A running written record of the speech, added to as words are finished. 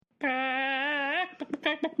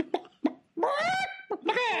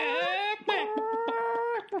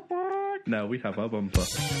Now we have our bumper.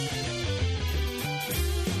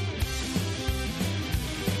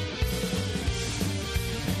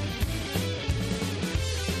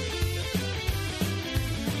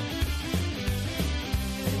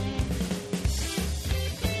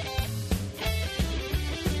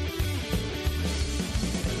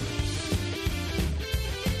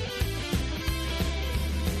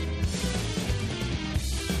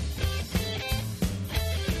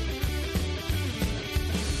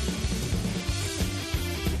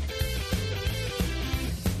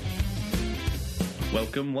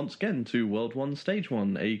 Welcome once again to World 1 Stage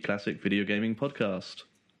 1, a classic video gaming podcast.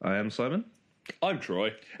 I am Simon. I'm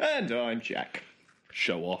Troy. And I'm Jack.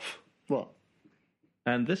 Show off. What?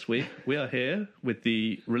 And this week we are here with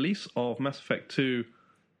the release of Mass Effect 2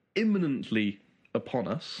 imminently upon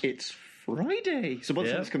us. It's Friday. So by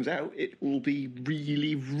the time this comes out, it will be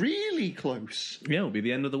really, really close. Yeah, it'll be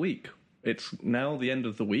the end of the week. It's now the end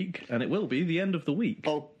of the week, and it will be the end of the week.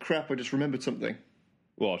 Oh, crap, I just remembered something.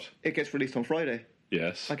 What? It gets released on Friday.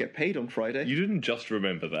 Yes. I get paid on Friday. You didn't just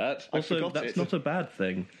remember that. Also, that's not a bad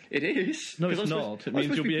thing. It is. No, it's not. It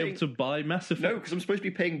means you'll be able to buy Mass Effect. No, because I'm supposed to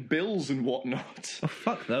be paying bills and whatnot. Oh,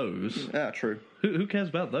 fuck those. Ah, true. Who cares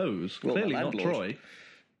about those? Well, Clearly my not landlord. Troy.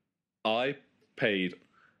 I paid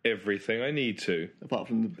everything I need to. Apart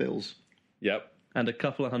from the bills. Yep. And a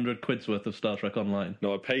couple of $100 worth of Star Trek Online.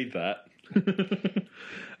 No, I paid that.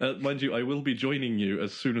 Mind you, I will be joining you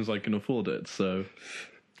as soon as I can afford it, so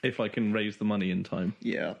if I can raise the money in time.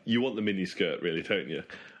 Yeah. You want the mini skirt, really, don't you?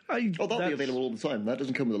 Oh, that'll be available all the time. That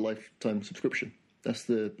doesn't come with a lifetime subscription. That's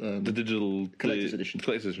the digital... collector's edition.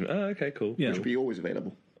 Collector's edition. Oh, okay, cool. Yeah. Which will be always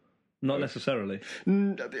available. Not necessarily.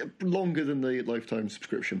 Longer than the lifetime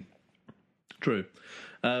subscription. True.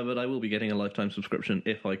 But I will be getting a lifetime subscription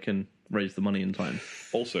if I can raise the money in time.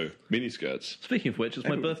 Also, mini skirts. Speaking of which, it's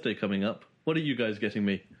my birthday coming up. What are you guys getting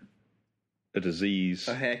me? A disease.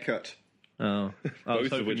 A haircut. Oh, I was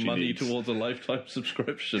Both of which hoping he money needs. towards a lifetime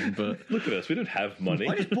subscription, but Look at us, we don't have money.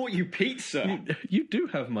 I just bought you pizza. you do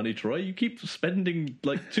have money, Troy. You keep spending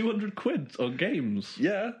like £200 on games.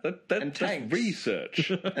 Yeah, And that's tanks. research.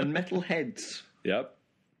 And metal heads. Yep.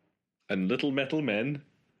 And little metal men.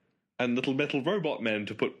 And little metal robot men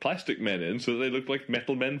to put plastic men in so that they look like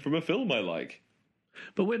metal men from a film I like.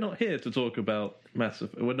 But we're not here to talk about Mass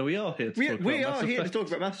Effect. Well, no, we are here to talk about We Mass are here to Effect. talk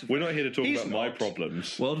about Mass Effect. We're not here to talk He's about my not.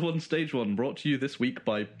 problems. World 1 Stage 1 brought to you this week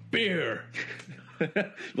by beer.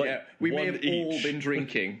 Yeah, we may one have all each. been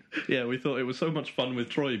drinking. Yeah, we thought it was so much fun with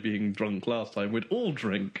Troy being drunk last time. We'd all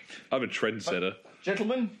drink. I'm a trendsetter.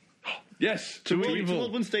 Gentlemen, Yes, To to evil.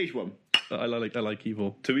 World 1 Stage 1. I like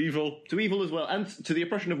evil. to evil. To evil as well, and to the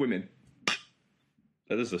oppression of women.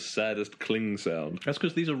 That is the saddest cling sound. That's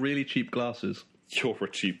because these are really cheap glasses. You're a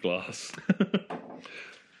cheap glass.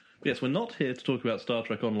 Yes, we're not here to talk about Star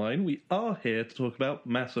Trek Online. We are here to talk about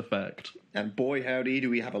Mass Effect. And boy, howdy, do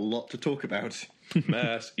we have a lot to talk about.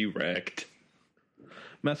 Mass erect.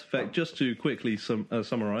 Mass Effect, just to quickly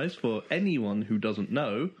summarise, for anyone who doesn't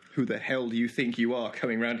know, Who the hell do you think you are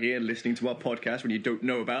coming around here listening to our podcast when you don't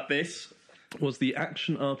know about this? was the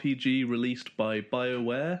action RPG released by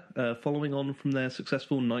BioWare, following on from their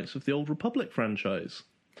successful Knights of the Old Republic franchise.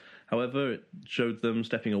 However, it showed them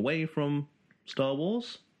stepping away from Star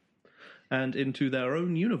Wars and into their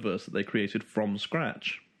own universe that they created from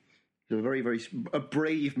scratch. A very, very a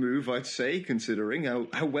brave move, I'd say, considering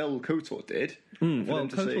how well KOTOR did. Well,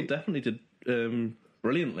 KOTOR definitely did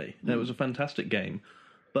brilliantly. It was a fantastic game.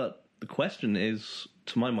 But the question is,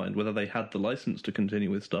 to my mind, whether they had the license to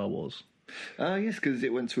continue with Star Wars. Yes, because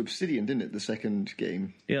it went to Obsidian, didn't it, the second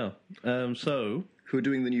game? Yeah. So Who are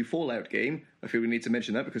doing the new Fallout game. I feel we need to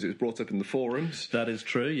mention that because it was brought up in the forums. that is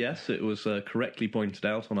true, yes. It was correctly pointed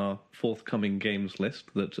out on our forthcoming games list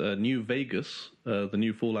that New Vegas, the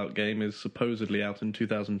new Fallout game, is supposedly out in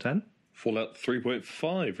 2010. Fallout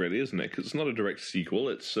 3.5, really, isn't it? Because it's not a direct sequel.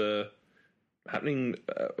 It's happening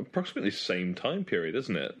approximately the same time period,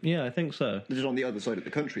 isn't it? Yeah, I think so. This is on the other side of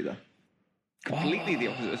the country, though. Completely the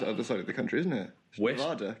opposite other side of the country, isn't it? It's West.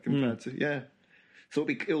 Nevada compared to, yeah. So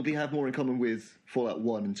it'll be have more in common with Fallout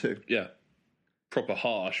 1 and 2. Yeah. Proper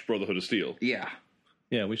harsh Brotherhood of Steel. Yeah.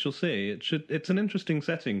 Yeah, we shall see. It's an interesting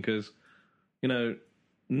setting because,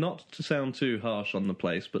 not to sound too harsh on the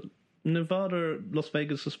place, but Nevada, Las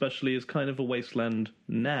Vegas especially, is kind of a wasteland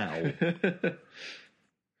now.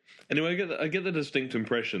 Anyway, I get the distinct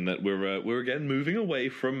impression that we're again moving away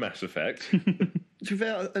from Mass Effect. To be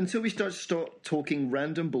fair, until we start talking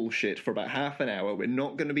random bullshit for about half an hour, we're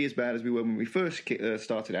not going to be as bad as we were when we first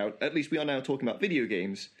started out. At least we are now talking about video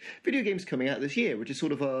games. Video games coming out this year, which is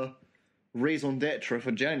sort of our raison d'etre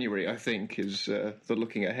for January, I think, is the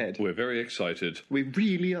looking ahead. We're very excited. We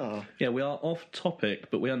really are. Yeah, we are off topic,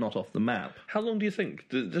 but we are not off the map. How long do you think?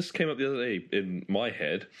 This came up the other day in my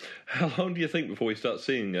head. How long do you think before we start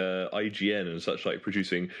seeing IGN and such like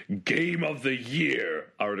producing Game of the Year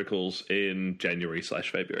articles in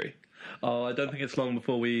January/February? Oh, I don't think it's long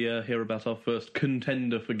before we hear about our first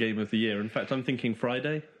contender for Game of the Year. In fact, I'm thinking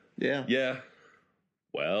Friday. Yeah. Yeah.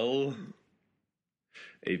 Well,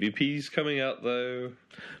 AVP's coming out, though.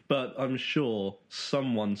 But I'm sure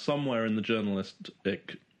someone somewhere in the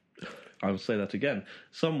journalistic... I will say that again.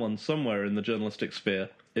 Someone somewhere in the journalistic sphere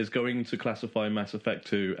is going to classify Mass Effect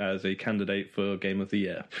 2 as a candidate for Game of the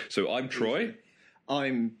Year. So I'm Troy.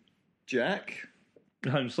 I'm Jack.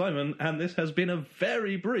 I'm Simon, and this has been a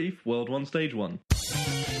very brief World 1 Stage 1.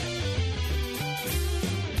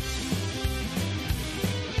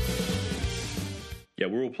 Yeah,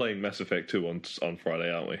 we're all playing Mass Effect 2 on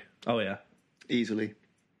Friday, aren't we? Oh, yeah. Easily.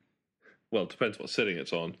 Well, it depends what setting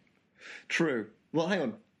it's on. True. Well, hang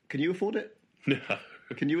on. Can you afford it? No.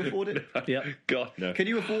 Can you afford it? Yeah. God, no. Can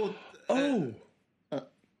you afford...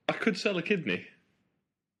 I could sell a kidney.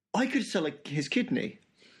 I could sell his kidney.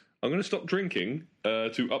 I'm going to stop drinking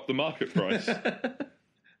to up the market price.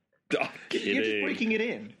 You're just breaking it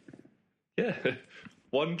in. Yeah.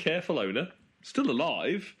 One careful owner, still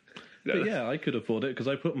alive. But yeah, I could afford it because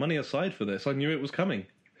I put money aside for this. I knew it was coming.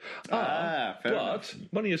 Fair enough. But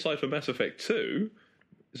money aside for Mass Effect 2,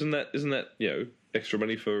 isn't that extra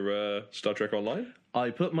money for Star Trek Online? I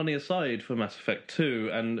put money aside for Mass Effect 2,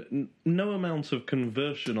 and no amount of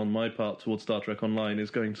conversion on my part towards Star Trek Online is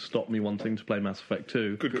going to stop me wanting to play Mass Effect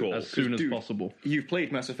 2 Good call. as soon as Dude, possible. You've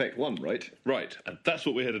played Mass Effect 1, right? Right, and that's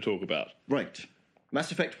what we're here to talk about. Right.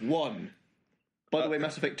 Mass Effect 1. By the way,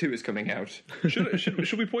 Mass Effect 2 is coming out.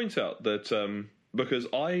 Should we point out that because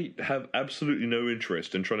I have absolutely no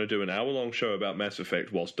interest in trying to do an hour-long show about Mass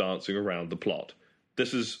Effect whilst dancing around the plot.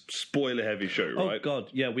 This is spoiler-heavy show, right? Oh, God,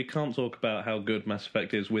 yeah, we can't talk about how good Mass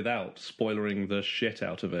Effect is without spoilering the shit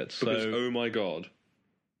out of it. Because, oh my God.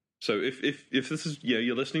 So if this is,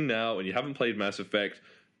 you're listening now and you haven't played Mass Effect,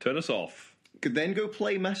 turn us off. Could then go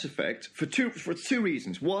play Mass Effect for two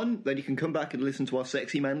reasons. One, then you can come back and listen to our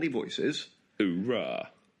sexy manly voices. Hoorah.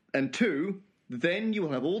 And two, then you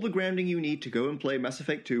will have all the grounding you need to go and play Mass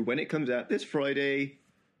Effect 2 when it comes out this Friday.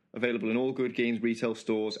 Available in all good games retail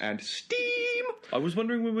stores and Steam. I was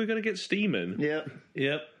wondering when we were going to get Steam in. Yeah.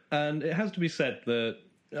 Yep, and it has to be said that,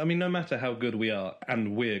 I mean, no matter how good we are,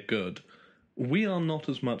 and we're good, we are not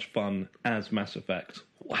as much fun as Mass Effect.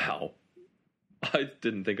 Wow. I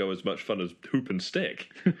didn't think I was much fun as Hoop and Stick.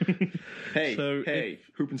 Hey,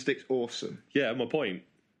 Hoop and Stick's awesome. Yeah, my point.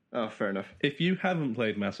 Oh, fair enough. If you haven't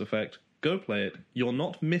played Mass Effect, go play it. You're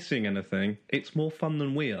not missing anything. It's more fun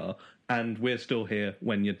than we are, and we're still here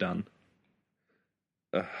when you're done.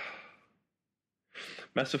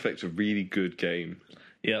 Mass Effect's a really good game.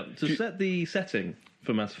 Yeah, to set the setting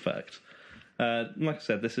for Mass Effect, like I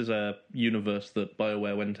said, this is a universe that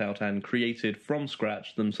BioWare went out and created from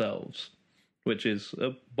scratch themselves, which is a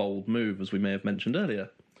bold move, as we may have mentioned earlier.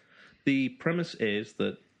 The premise is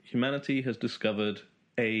that humanity has discovered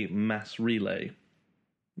a mass relay,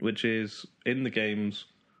 which is in the game's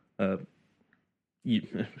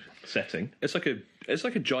setting. It's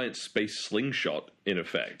like a giant space slingshot in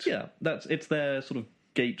effect. Yeah, it's their sort of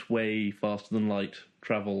gateway, faster than light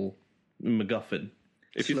travel MacGuffin.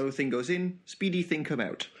 Slow thing goes in, speedy thing come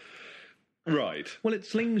out. Right. Well, it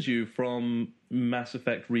slings you from Mass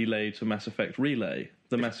Effect Relay to Mass Effect Relay.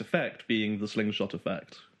 The Mass Effect being the slingshot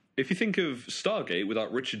effect. If you think of Stargate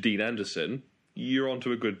without Richard Dean Anderson, you're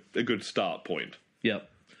onto a good start point. Yep.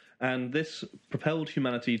 And this propelled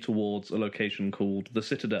humanity towards a location called the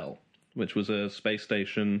Citadel, which was a space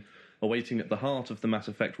station awaiting at the heart of the Mass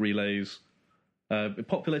Effect relays,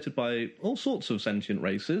 populated by all sorts of sentient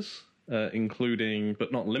races, including,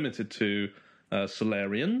 but not limited to,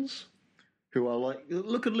 Solarians. Who are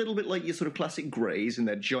look a little bit like your sort of classic greys in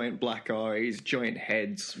their giant black eyes, giant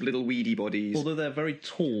heads, little weedy bodies. Although they're very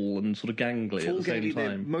tall and sort of gangly at the same They're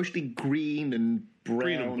time. mostly green and brown.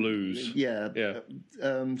 Green and blues. Yeah.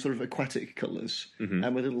 Sort of aquatic colours. Mm-hmm.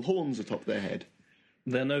 And with little horns atop their head.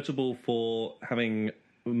 They're notable for having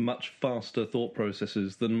much faster thought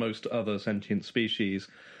processes than most other sentient species,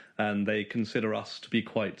 and they consider us to be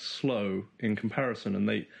quite slow in comparison,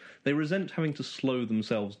 and they resent having to slow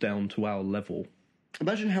themselves down to our level.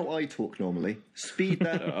 Imagine how I talk normally. Speed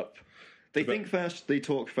that up. They think fast, they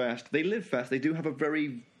talk fast, they live fast, they do have a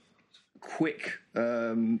very quick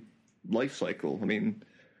life cycle. I mean,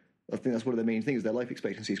 I think that's one of the main things. Their life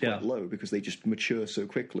expectancy is quite low because they just mature so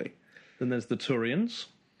quickly. Then there's the Turians.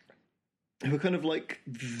 who are kind of like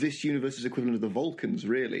this universe's equivalent of the Vulcans,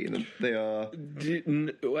 really. And they are...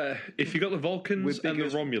 If you got the Vulcans and the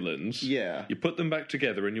because- Romulans, Yeah. you put them back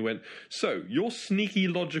together and you went, so, you're sneaky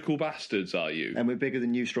logical bastards, are you? And we're bigger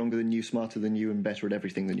than you, stronger than you, smarter than you, and better at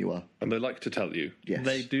everything than you are. And they like to tell you. Yes.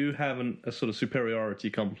 They do have a sort of superiority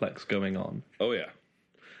complex going on. Oh, yeah.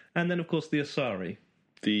 And then, of course, the Asari,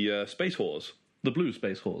 The Space Whores. the blue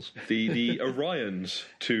space horse. The Orions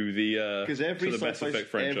to the Because every Mass Effect every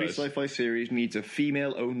franchise. sci-fi series needs a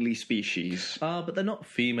female-only species. But they're not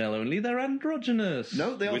female only, they're androgynous.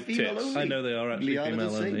 No, they are With female tits. only. I know they are actually Liana female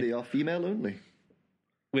does say only. they are female only.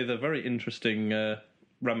 With a very interesting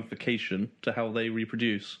ramification to how they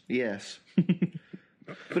reproduce. Yes.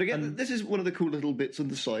 But again, this is one of the cool little bits on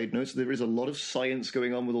the side notes. There is a lot of science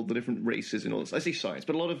going on with all the different races and all this. I say science,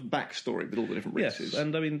 but a lot of backstory with all the different races. Yes,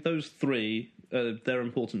 and I mean, those three, they're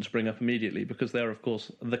important to bring up immediately because they're, of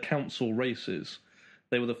course, the Council races.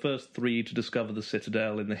 They were the first three to discover the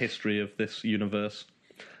Citadel in the history of this universe,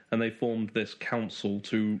 and they formed this council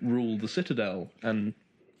to rule the Citadel, and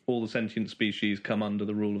all the sentient species come under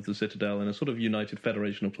the rule of the Citadel in a sort of United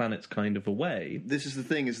Federation of Planets kind of a way. This is the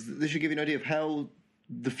thing, is that this should give you an idea of how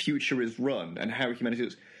the future is run and how humanity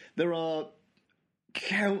is. There are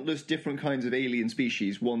countless different kinds of alien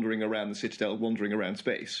species wandering around the Citadel, wandering around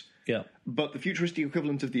space. Yeah. But the futuristic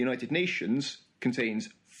equivalent of the United Nations contains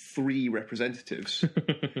 3 representatives.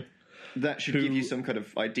 That should give you some kind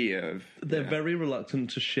of idea of... They're very reluctant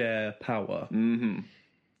to share power,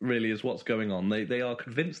 really, is what's going on. They are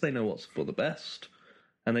convinced they know what's for the best,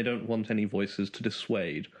 and they don't want any voices to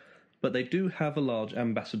dissuade. But they do have a large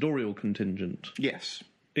ambassadorial contingent, Yes.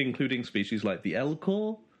 including species like the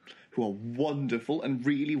Elcor. Who are wonderful and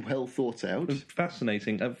really well thought out.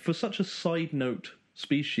 Fascinating. For such a side note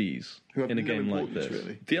species Who have in a no game like importance, this.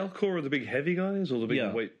 really. The Alcor are the big heavy guys, or the big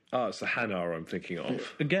Yeah. weight? It's the Hanar I'm thinking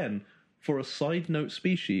of. Again, for a side note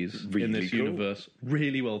species in Really this cool. universe,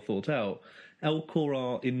 really well thought out. Elcor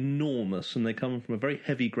are enormous, and they come from a very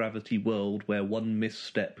heavy gravity world where one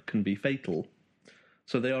misstep can be fatal.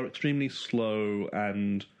 So they are extremely slow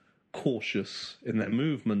and cautious in their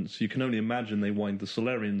movements. You can only imagine they wind the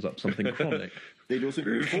Solarians up something chronic. They'd also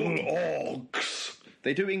Orcs!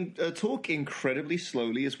 They do talk incredibly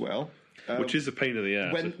slowly as well. Which is a pain in the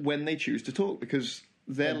ass. When they choose to talk, because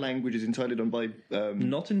their language is entirely done by...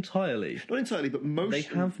 Not entirely. not entirely, but most... They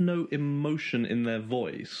have no emotion in their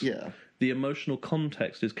voice. Yeah. The emotional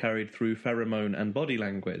context is carried through pheromone and body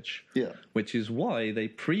language. Yeah. Which is why they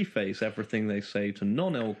preface everything they say to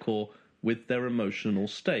non-Elcor with their emotional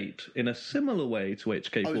state, in a similar way to I was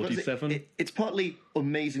about to say, HK-47. It's partly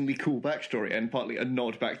amazingly cool backstory and partly a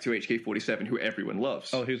nod back to HK-47, who everyone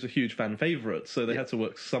loves. Oh, he was a huge fan favourite, so they had to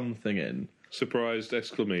work something in. Surprised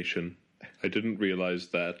exclamation. I didn't realise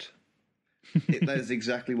that. That is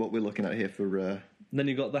exactly what we're looking at here for... Then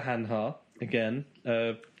you've got the Hanhar, again,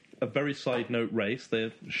 a very side note race.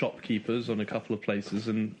 They're shopkeepers on a couple of places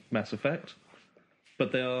in Mass Effect.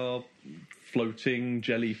 But they are floating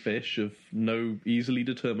jellyfish of no easily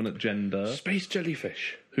determinate gender Space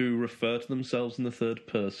jellyfish. who refer to themselves in the third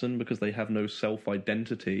person because they have no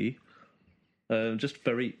self-identity. Just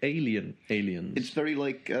very aliens. It's very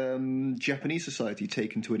like Japanese society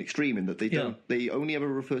taken to an extreme in that they don't. They only ever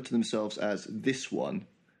refer to themselves as this one.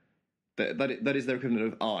 That is their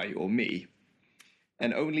equivalent of I or me.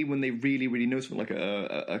 And only when they really, really know something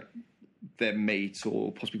like their mates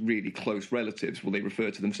or possibly really close relatives will they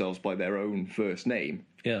refer to themselves by their own first name.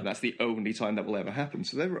 Yeah. And that's the only time that will ever happen.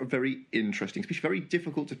 So they're a very interesting species. Very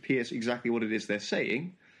difficult to pierce exactly what it is they're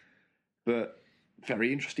saying, but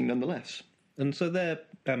very interesting nonetheless. And so they're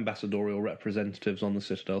ambassadorial representatives on the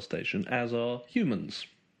Citadel station, as are humans.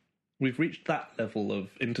 We've reached that level of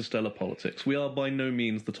interstellar politics. We are by no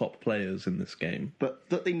means the top players in this game. But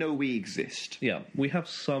that they know we exist. Yeah, we have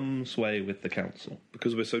some sway with the Council.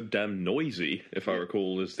 Because we're so damn noisy, if I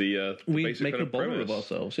recall, is the We basic make kind a of bother premise. of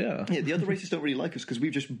ourselves, yeah. Yeah, the other races don't really like us because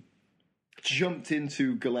we've just jumped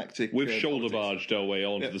into galactic... We've shoulder politics. barged our way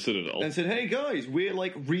onto the Citadel. And said, hey guys, we're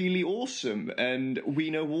like really awesome and we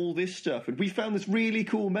know all this stuff and we found this really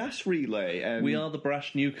cool mass relay and We are the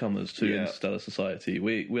brash newcomers to Yeah. interstellar society.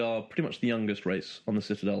 We are pretty much the youngest race on the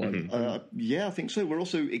Citadel. yeah, I think so. We're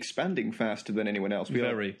also expanding faster than anyone else. We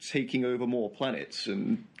Very. are taking over more planets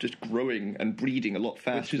and just growing and breeding a lot Which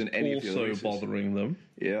faster is than any of the other also races. bothering them.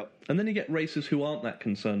 Yeah. And then you get races who aren't that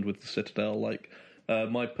concerned with the Citadel, like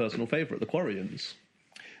my personal favourite, the Quarians.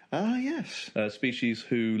 Ah, yes. Species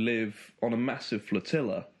who live on a massive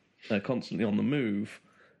flotilla, constantly on the move,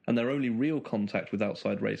 and their only real contact with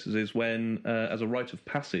outside races is when, as a rite of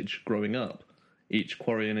passage growing up, each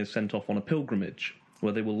Quarian is sent off on a pilgrimage,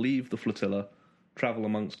 where they will leave the flotilla travel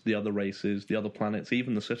amongst the other races, the other planets,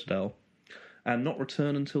 even the Citadel, and not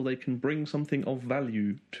return until they can bring something of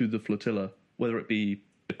value to the flotilla, whether it be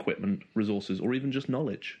equipment, resources, or even just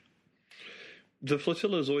knowledge. The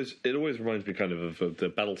flotilla always reminds me kind of the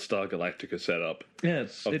Battlestar Galactica setup. Yeah,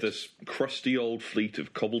 it's this crusty old fleet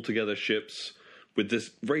of cobbled together ships with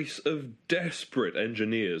this race of desperate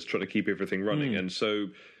engineers trying to keep everything running. And so,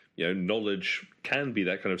 knowledge can be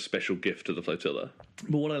that kind of special gift to the flotilla.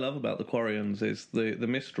 But what I love about the Quarians is the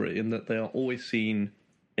mystery in that they are always seen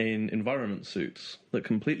in environment suits that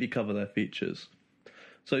completely cover their features.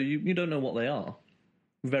 So you don't know what they are,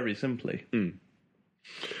 very simply.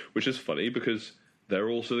 Which is funny because they're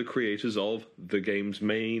also the creators of the game's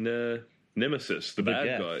main nemesis, the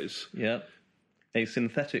bad guys. Yeah. A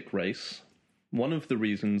synthetic race. One of the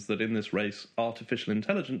reasons that in this race artificial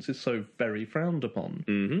intelligence is so very frowned upon.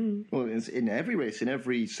 Mm-hmm. Well, it's in every race, in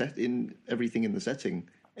everything in the setting,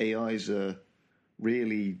 AIs are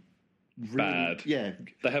really bad. Yeah.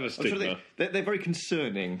 They have a stigma. They're very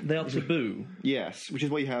concerning. They are taboo. Yes, which is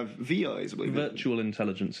why you have VIs. Virtual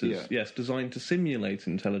intelligences, yes, designed to simulate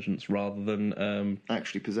intelligence rather than...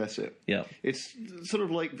 actually possess it. Yeah. It's sort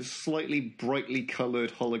of like the slightly brightly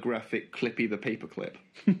coloured holographic Clippy the Paperclip.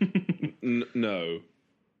 No.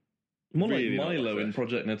 More really like Milo in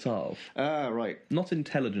Project Natal. Ah, right. Not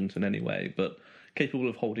intelligent in any way, but capable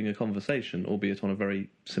of holding a conversation, albeit on a very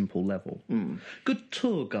simple level. Good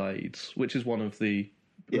tour guides, which is one of the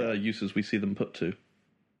uses we see them put to.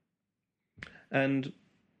 And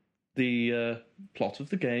the plot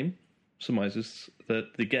of the game surmises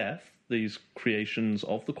that the Geth, these creations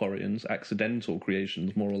of the Quarians, accidental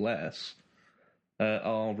creations more or less,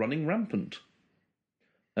 are running rampant.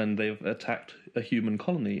 And they've attacked a human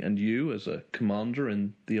colony, and you, as a commander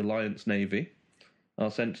in the Alliance Navy, are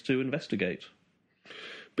sent to investigate.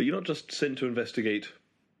 But you're not just sent to investigate,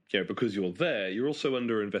 because you're there. You're also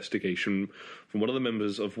under investigation from one of the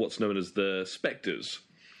members of what's known as the Spectres.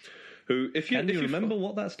 Who, Can you remember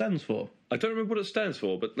what that stands for? I don't remember what it stands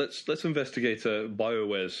for, but let's investigate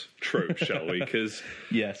BioWare's trope, shall we? Because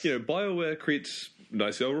yes, BioWare creates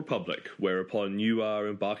Nice Old Republic, whereupon you are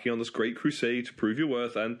embarking on this great crusade to prove your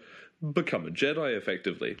worth and become a Jedi,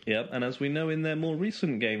 effectively. Yep, and as we know in their more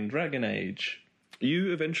recent game, Dragon Age,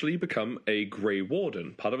 you eventually become a Grey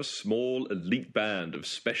Warden, part of a small elite band of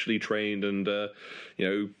specially trained and,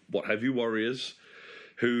 what have you warriors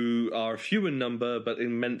who are few in number but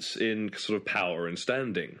immense in sort of power and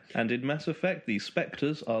standing. And in Mass Effect, the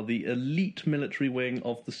Spectres are the elite military wing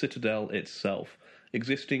of the Citadel itself,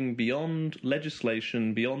 existing beyond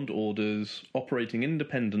legislation, beyond orders, operating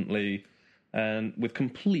independently, and with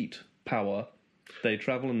complete power. They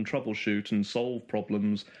travel and troubleshoot and solve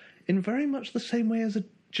problems in very much the same way as a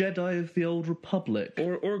Jedi of the Old Republic.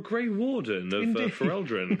 Or a Grey Warden of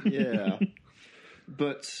Fereldrin. Yeah.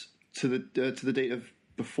 But to the date of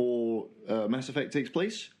before Mass Effect takes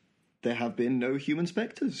place, there have been no human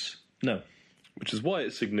Spectres. No. Which is why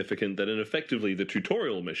it's significant that in effectively the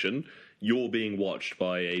tutorial mission, you're being watched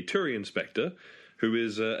by a Turian Spectre who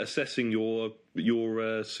is assessing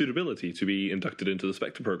your suitability to be inducted into the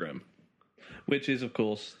Spectre program. Which is, of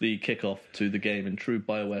course, the kickoff to the game in true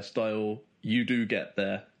BioWare style. You do get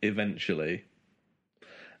there eventually.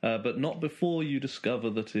 But not before you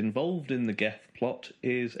discover that involved in the Geth plot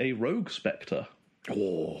is a rogue Spectre.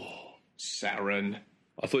 Oh, Saren.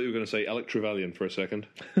 I thought you were going to say Alec Trevelyan for a second.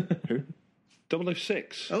 Who?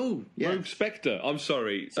 006. Oh, yeah. Rogue Spectre. I'm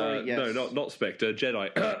sorry. Yes. No, not Spectre.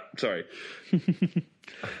 Jedi. Sorry.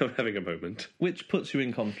 I'm having a moment. Which puts you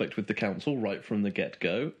in conflict with the Council right from the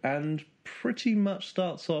get-go, and pretty much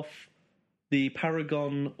starts off the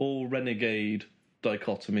Paragon or Renegade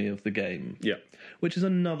dichotomy of the game. Yeah. Which is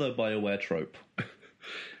another BioWare trope.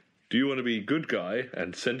 Do you want to be a good guy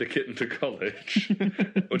and send a kitten to college?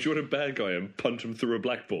 Or do you want a bad guy and punch him through a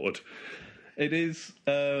blackboard? It is...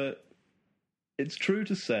 it's true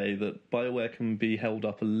to say that BioWare can be held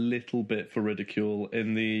up a little bit for ridicule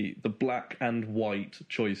in the black and white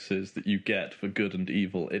choices that you get for good and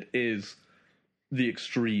evil. It is the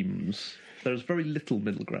extremes. There's very little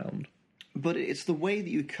middle ground. But it's the way that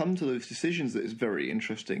you come to those decisions that is very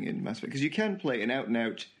interesting in Mass Effect, because you can play an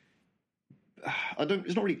out-and-out...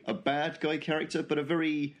 it's not really a bad guy character, but a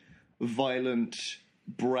very violent,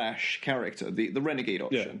 brash character, the renegade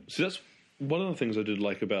option. Yeah. So that's one of the things I did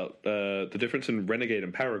like about the difference in Renegade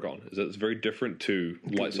and Paragon, is that it's very different to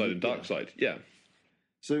Light Side and Dark Side. Yeah.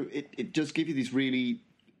 So it does give you these really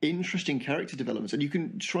interesting character developments, and you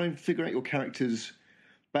can try and figure out your character's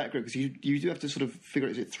background, because you do have to sort of figure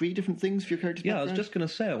out, is it 3 different things for your character's background? Yeah, I was just going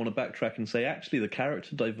to say, I want to backtrack and say, actually, the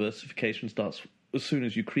character diversification starts as soon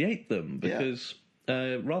as you create them, because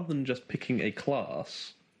rather than just picking a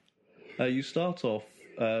class, you start off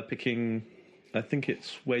picking, I think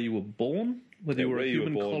it's where you were born, whether you were a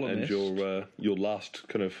human colonist. And your last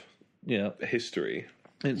kind of history.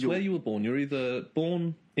 It's where you were born. You're either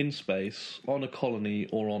born in space, on a colony,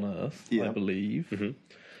 or on Earth, I believe. Mm-hmm.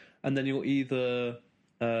 And then you're either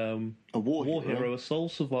a war hero, a sole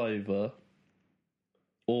survivor,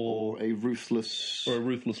 or a ruthless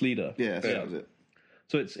leader. Yeah, that was it.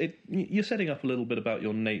 So you're setting up a little bit about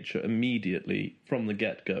your nature immediately from the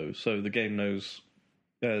get-go. So the game knows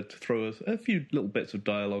to throw a few little bits of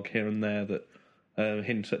dialogue here and there that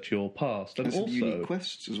hint at your past, and also unique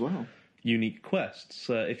quests as well. Unique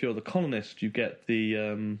quests. If you're the colonist, you get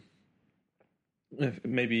the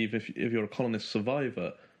if you're a colonist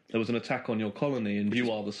survivor, there was an attack on your colony and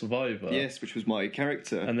you are the survivor. Yes, which was my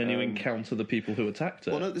character. And then you encounter the people who attacked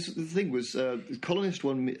it. Well, no, the thing was, colonist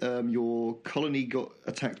one, your colony got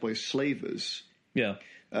attacked by slavers. Yeah.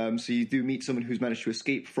 So you do meet someone who's managed to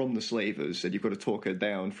escape from the slavers, and you've got to talk her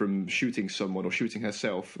down from shooting someone or shooting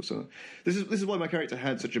herself. Or something. This is why my character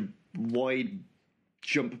had such a wide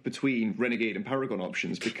jump between Renegade and Paragon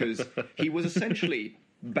options, because he was essentially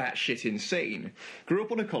batshit insane. Grew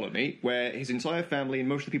up on a colony where his entire family and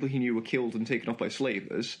most of the people he knew were killed and taken off by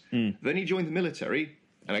slavers. Then he joined the military,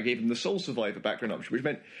 and I gave him the sole survivor background option, which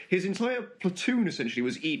meant his entire platoon essentially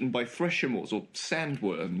was eaten by threshermores or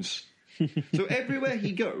sandworms. So everywhere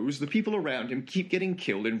he goes, the people around him keep getting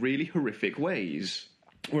killed in really horrific ways.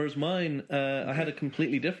 Whereas mine, I had a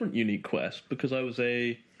completely different unique quest, because I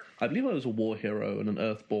believe I was a war hero and an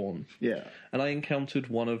Earthborn. Yeah. And I encountered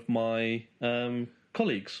one of my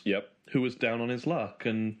colleagues. Yep. Who was down on his luck,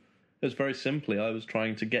 and it was very simply, I was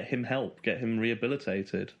trying to get him help, get him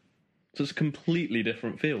rehabilitated. So it's a completely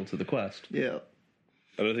different feel to the quest. Yeah.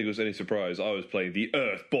 I don't think it was any surprise. I was playing the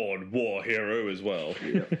Earthborn war hero as well.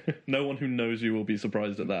 Yeah. No one who knows you will be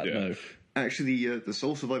surprised at that, no. Actually, the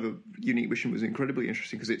Soul Survivor unique mission was incredibly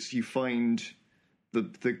interesting, because you find the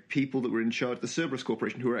people that were in charge, the Cerberus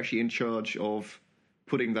Corporation, who were actually in charge of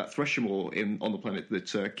putting that threshermore on the planet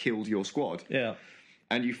that killed your squad. Yeah.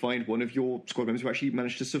 And you find one of your squad members who actually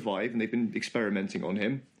managed to survive, and they've been experimenting on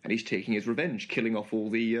him, and he's taking his revenge, killing off all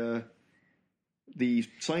the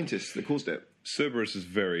scientists that caused it. Cerberus is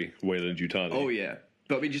very Weyland-Yutani. Oh, yeah.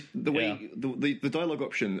 But I mean, just the way, the dialogue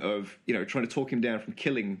option of, trying to talk him down from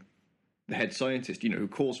killing the head scientist, who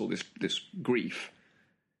caused all this grief.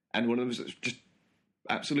 And one of them is just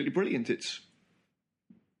absolutely brilliant. It's,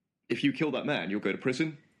 if you kill that man, you'll go to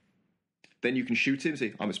prison. Then you can shoot him,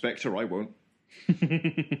 say, I'm a Spectre, I won't.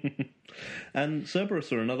 And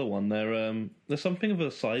Cerberus are another one. They're something of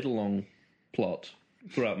a side-along plot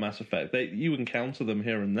throughout Mass Effect. You encounter them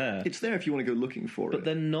here and there. It's there if you want to go looking for it. But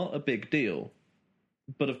they're not a big deal.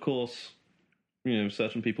 But of course,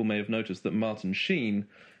 certain people may have noticed that Martin Sheen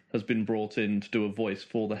has been brought in to do a voice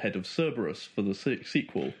for the head of Cerberus for the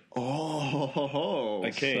sequel. Oh,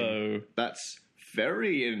 okay. So that's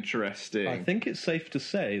very interesting. I think it's safe to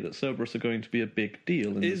say that Cerberus are going to be a big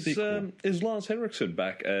deal in the sequel. Is Lance Henriksen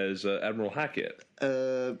back as Admiral Hackett?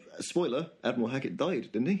 Spoiler, Admiral Hackett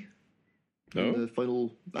died, didn't he? No? In the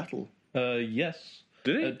final battle. Yes.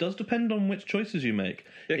 Did he? It does depend on which choices you make.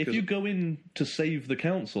 Yeah, if you go in to save the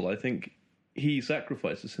council, I think he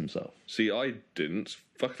sacrifices himself. See, I didn't.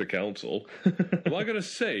 Fuck the council. Am I going to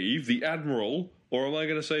save the Admiral, or am I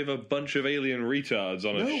going to save a bunch of alien retards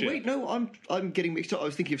on a ship? I'm getting mixed up. I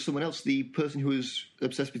was thinking of someone else, the person who was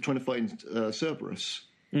obsessed with trying to find Cerberus.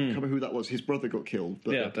 I can't remember who that was. His brother got killed.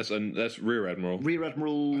 But Yeah, that's Rear Admiral. Rear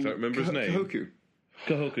Admiral... I don't remember his name. Kahoku.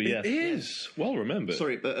 Kahoku, yes. It is. Well remembered.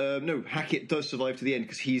 Sorry, but no, Hackett does survive to the end,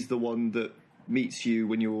 because he's the one that meets you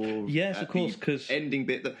when you're Yes, at of course, the 'cause- ending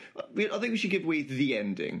bit. I think we should give away the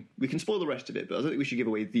ending. We can spoil the rest of it, but I don't think we should give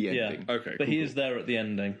away the ending. Okay, But cool, he is there at the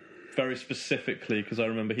ending. Very specifically, because I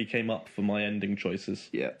remember he came up for my ending choices.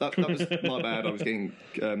 Yeah, that was my bad. I was getting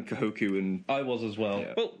Kahoku and... I was as well.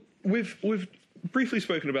 Yeah. Well, we've briefly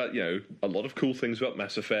spoken about, a lot of cool things about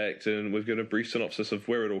Mass Effect, and we've given a brief synopsis of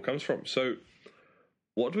where it all comes from. So,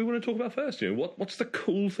 what do we want to talk about first? What's the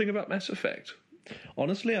cool thing about Mass Effect?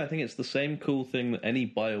 Honestly, I think it's the same cool thing that any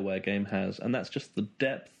BioWare game has, and that's just the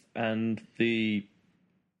depth and the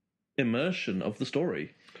immersion of the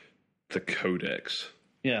story. The Codex.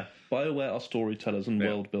 Yeah, BioWare are storytellers and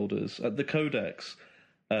world builders. The Codex,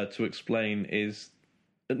 to explain, is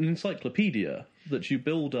an encyclopedia that you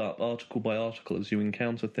build up article by article as you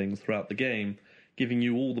encounter things throughout the game, giving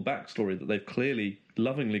you all the backstory that they've clearly,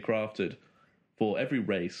 lovingly crafted for every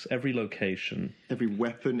race, every location, every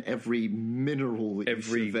weapon, every mineral that you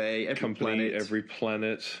survey, every company, planet, every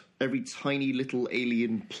planet, every tiny little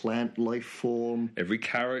alien plant life form, every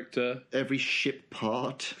character, every ship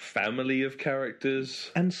part, family of characters.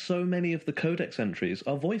 and so many of the codex entries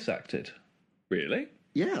are voice acted. Really?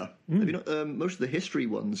 Yeah, maybe not most of the history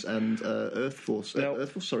ones and Earth Force.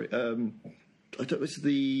 Earth Force, sorry. I don't. It's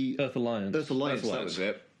the Earth Alliance. Earth Alliance. That was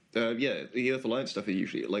it. Yeah, the Earth Alliance stuff are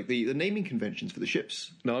usually like the naming conventions for the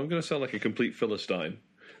ships. Now, I'm going to sound like a complete Philistine,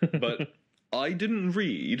 but I didn't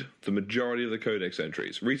read the majority of the codex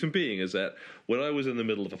entries. Reason being is that when I was in the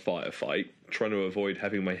middle of a firefight, trying to avoid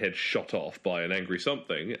having my head shot off by an angry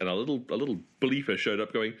something, and a little bleeper showed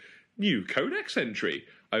up going, "New codex entry."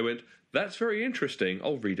 I went, "That's very interesting.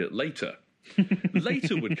 I'll read it later."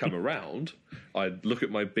 Later would come around, I'd look at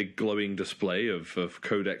my big glowing display of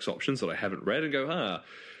codex options that I haven't read and go,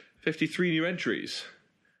 53 new entries.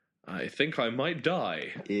 I think I might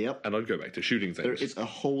die. Yep. And I'd go back to shooting things. There is a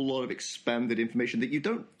whole lot of expanded information that you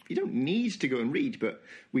don't need to go and read, but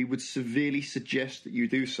we would severely suggest that you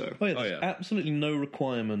do so. Oh, yeah, there's absolutely no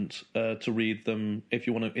requirement to read them if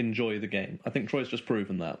you want to enjoy the game. I think Troy's just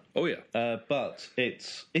proven that. Oh, yeah. But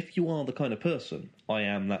it's if you are the kind of person, I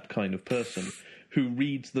am that kind of person, who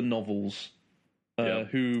reads the novels,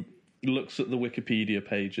 who looks at the Wikipedia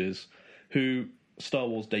pages, who Star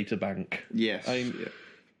Wars data bank. Yes.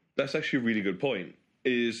 That's actually a really good point.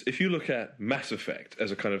 Is if you look at Mass Effect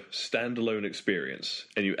as a kind of standalone experience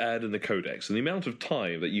and you add in the codex and the amount of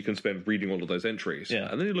time that you can spend reading all of those entries,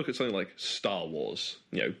 and then you look at something like Star Wars,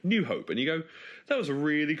 New Hope, and you go, that was a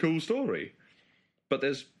really cool story. But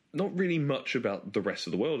there's not really much about the rest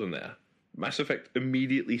of the world in there. Mass Effect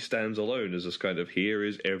immediately stands alone as this kind of, here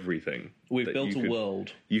is everything. We've built a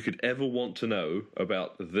world you could ever want to know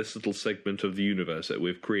about this little segment of the universe that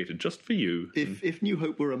we've created just for you. If New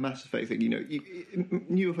Hope were a Mass Effect thing,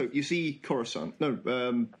 New Hope, you see Coruscant.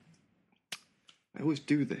 No, I always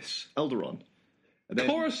do this. Alderaan.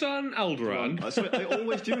 Coruscant, Alderaan. I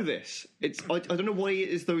always do this. I don't know why it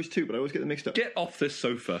is those two, but I always get them mixed up. Get off this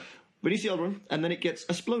sofa. When you see Alderaan, and then it gets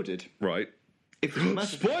exploded. Right.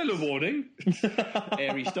 Spoiler warning!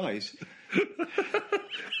 Ares dies.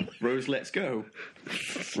 Rose lets go.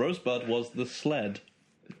 Rosebud was the sled.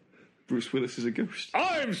 Bruce Willis is a ghost.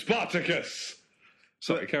 I'm Spartacus!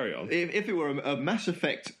 Sorry, carry on. If it were a Mass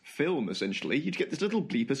Effect film, essentially, you'd get this little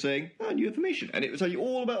bleeper saying, new information, and it would tell you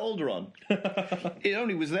all about Alderaan. It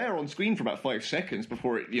only was there on screen for about 5 seconds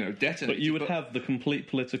before it, detonated. But you would have the complete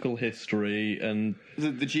political history and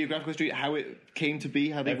the geographical history, how it came to be,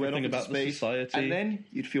 how they went off into about space, the society. And then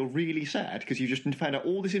you'd feel really sad because you just found out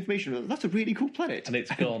all this information. That's a really cool planet, and it's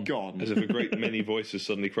gone. Gone. As if a great many voices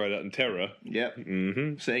suddenly cried out in terror. Yep.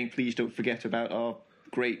 Mm-hmm. Saying, please don't forget about our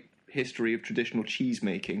great history of traditional cheese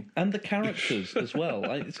making. And the characters as well.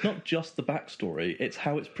 It's not just the backstory, it's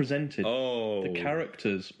how it's presented. Oh. The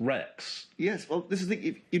characters, Rex. Yes, well, this is the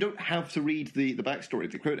thing. You don't have to read the backstory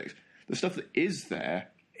of the codex. The stuff that is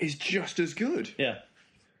there is just as good. Yeah.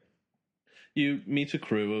 You meet a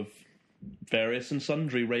crew of various and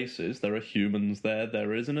sundry races. There are humans there.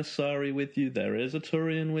 There is an Asari with you. There is a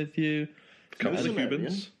Turian with you. A couple of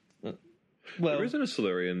humans. Well, there isn't a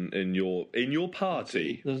Solarian in your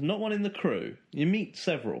party. There's not one in the crew. You meet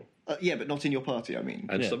several. Yeah, but not in your party, I mean.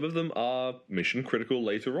 And some of them are mission critical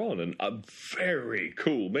later on and are very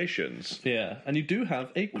cool missions. Yeah, and you do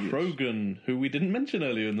have a Krogan, who we didn't mention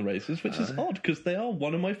earlier in the races, which is odd because they are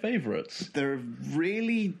one of my favourites. They're a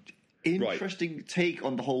really interesting take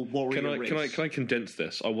on the whole warrior race. Can I condense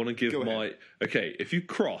this? I want to give Okay, if you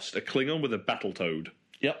crossed a Klingon with a Battletoad.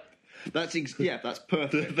 Yep. That's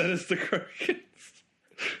perfect. That is the Krogans.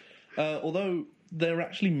 Although they're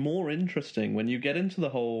actually more interesting when you get into the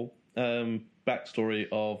whole backstory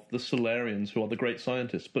of the Solarians, who are the great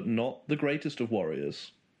scientists, but not the greatest of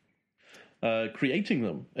warriors. Creating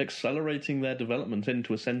them, accelerating their development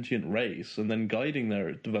into a sentient race, and then guiding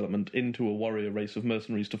their development into a warrior race of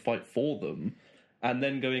mercenaries to fight for them, and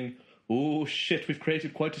then going, oh shit, we've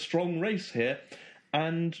created quite a strong race here.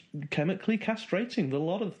 And chemically castrating the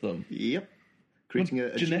lot of them. Yep. Creating a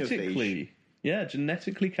genophage.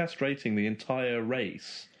 Genetically castrating the entire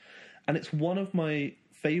race. And it's one of my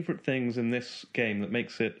favourite things in this game that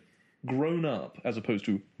makes it grown up as opposed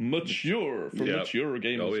to mature for mature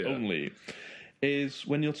gamers only, is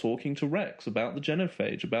when you're talking to Rex about the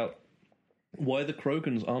genophage, about why the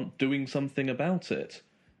Krogans aren't doing something about it.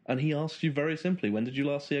 And he asks you very simply, when did you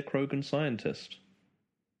last see a Krogan scientist?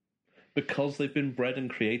 Because they've been bred and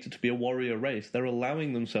created to be a warrior race, they're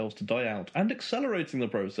allowing themselves to die out and accelerating the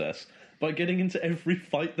process by getting into every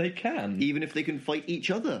fight they can. Even if they can fight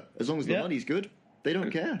each other, as long as the money's good. They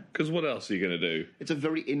don't care. Because what else are you going to do? It's a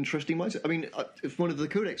very interesting mindset. I mean, it's one of the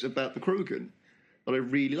codex about the Krogan that I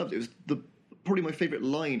really loved. It was probably my favourite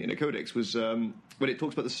line in a codex was when it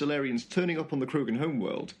talks about the Solarians turning up on the Krogan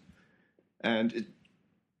homeworld and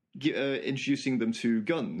introducing them to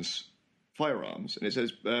guns, firearms, and it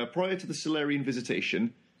says prior to the Solarian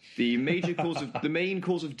visitation, the main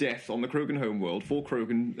cause of death on the Krogan homeworld for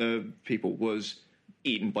Krogan people was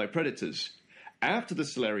eaten by predators. After the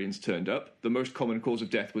Solarians turned up, the most common cause of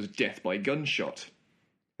death was death by gunshot.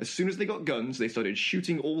 As soon as they got guns, they started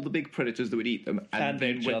shooting all the big predators that would eat them, and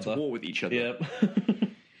then went to war with each other. Yep.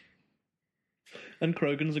 And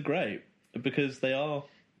Krogans are great, because they are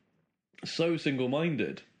so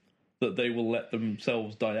single-minded that they will let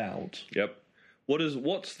themselves die out. Yep.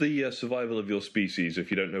 What's the survival of your species if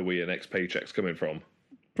you don't know where your next paycheck's coming from?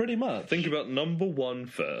 Pretty much. Think about number one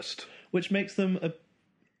first. Which makes them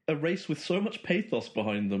a race with so much pathos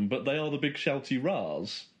behind them, but they are the big shouty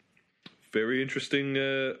Ras. Very interesting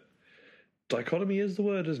dichotomy is the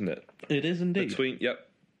word, isn't it? It is indeed. Between, yep.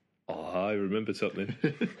 Oh, I remembered something.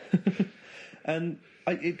 And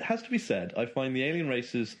it has to be said, I find the alien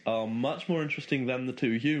races are much more interesting than the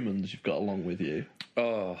two humans you've got along with you.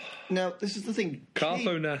 Oh. Now, this is the thing.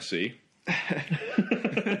 Carthonasi.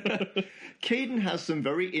 Caden has some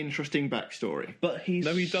very interesting backstory. But he's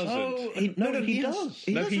No, he doesn't. he does.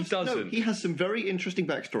 He has some very interesting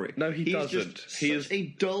backstory. No, he doesn't. He is a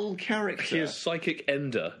dull character. He is Psychic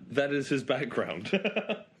Ender. That is his background.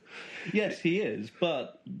 Yes, he is,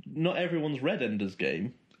 but not everyone's read Ender's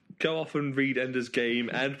Game. Go off and read Ender's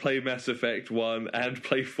Game and play Mass Effect 1 and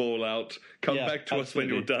play Fallout. Come back to us when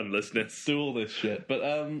you're done, listeners. Do all this shit. But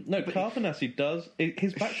no, Carthonasi does.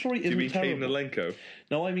 His backstory isn't Do you mean terrible. Caden Alenko?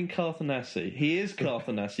 No, I mean Carthonasi. He is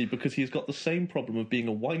Carthonasi because he's got the same problem of being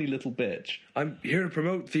a whiny little bitch. I'm here to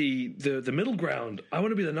promote the middle ground. I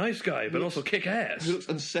want to be the nice guy, but also kick ass. He looks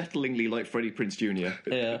unsettlingly like Freddie Prinze Jr.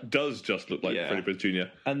 Yeah. Does just look like Freddie Prinze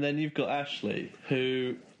Jr. And then you've got Ashley,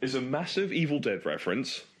 who is a massive Evil Dead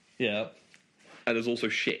reference. Yeah. And is also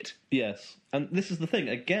shit. Yes. And this is the thing,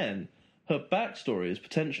 again, her backstory is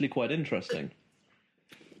potentially quite interesting.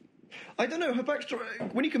 I don't know, her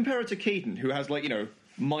backstory, when you compare her to Caden, who has,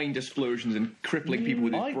 mind explosions and crippling people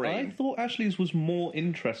with his brain. I thought Ashley's was more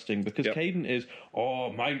interesting because Caden is,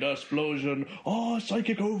 mind explosion,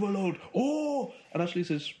 psychic overload, and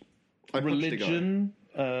Ashley's is religion,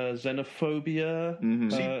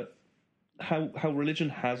 xenophobia, how religion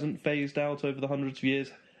hasn't phased out over the hundreds of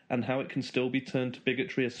years, and how it can still be turned to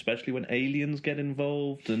bigotry, especially when aliens get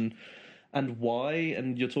involved, and why.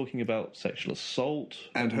 And you're talking about sexual assault.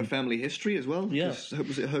 And her family history as well. Yeah.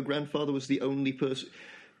 Was it her grandfather was the only person...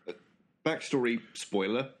 Backstory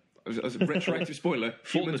spoiler. As a retroactive spoiler.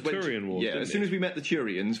 Humans the Turian Wars, as soon as we met the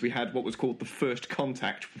Turians, we had what was called the First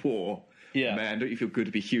Contact War. Yeah. Man, don't you feel good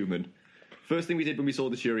to be human? First thing we did when we saw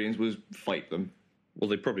the Turians was fight them. Well,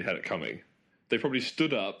 they probably had it coming. They probably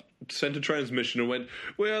stood up, sent a transmission and went,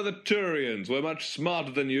 "We are the Turians. We're much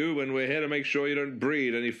smarter than you, and we're here to make sure you don't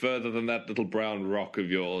breed any further than that little brown rock of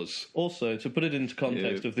yours." Also, to put it into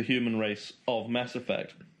context of the human race of Mass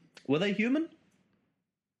Effect, were they human?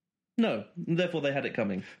 No. Therefore, they had it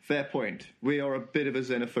coming. Fair point. We are a bit of a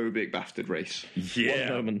xenophobic bastard race.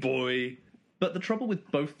 Yeah, boy. But the trouble with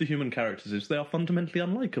both the human characters is they are fundamentally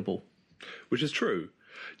unlikable. Which is true.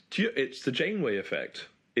 It's the Janeway effect.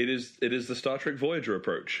 It is the Star Trek Voyager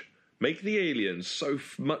approach. Make the aliens so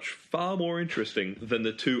much far more interesting than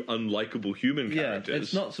the two unlikable human characters. Yeah,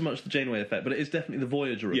 it's not so much the Janeway effect, but it is definitely the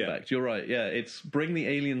Voyager effect. You're right, yeah. It's bring the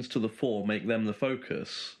aliens to the fore, make them the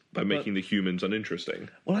focus. By making the humans uninteresting.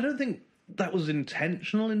 Well, I don't think that was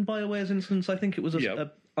intentional in BioWare's instance. I think it was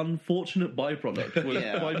a unfortunate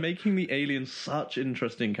byproduct by making the aliens such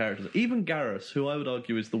interesting characters. Even Garrus, who I would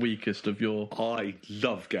argue is the weakest of your... I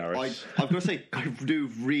love Garrus. I've got to say, I do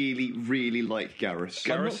really, really like Garrus.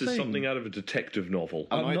 Garrus is something out of a detective novel.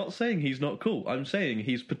 I'm not saying he's not cool. I'm saying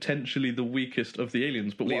he's potentially the weakest of the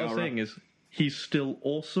aliens. But what I'm saying is he's still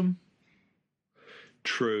awesome.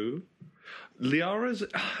 True. Liara's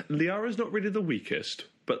not really the weakest.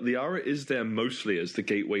 But Liara is there mostly as the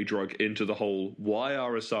gateway drug into the whole, why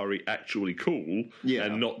are Asari actually cool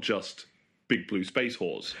and not just big blue space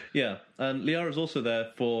whores? Yeah, and Liara's also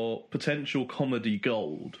there for potential comedy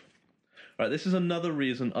gold. Right, this is another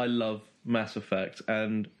reason I love Mass Effect,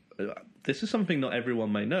 and this is something not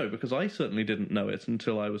everyone may know, because I certainly didn't know it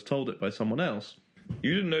until I was told it by someone else.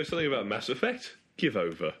 You didn't know something about Mass Effect? Give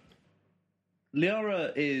over.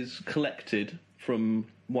 Liara is collected from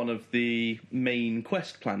one of the main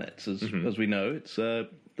quest planets, as we know. It's there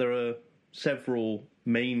are several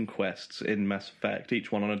main quests in Mass Effect,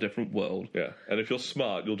 each one on a different world. Yeah, and if you're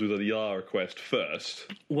smart, you'll do the Liara quest first.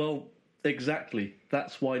 Well, exactly.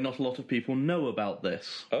 That's why not a lot of people know about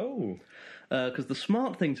this. Oh. Because the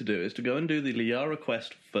smart thing to do is to go and do the Liara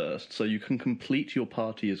quest first, so you can complete your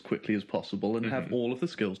party as quickly as possible and have all of the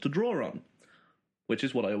skills to draw on. Which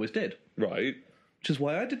is what I always did. Right. Which is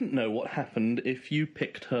why I didn't know what happened if you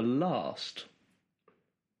picked her last.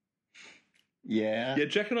 Yeah. Yeah,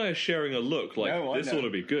 Jack and I are sharing a look like No, I this know. ought to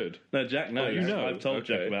be good. No, Jack knows. you know. I've told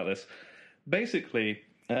Jack Okay. about this. Basically,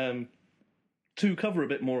 to cover a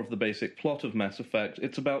bit more of the basic plot of Mass Effect,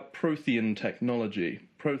 it's about Prothean technology.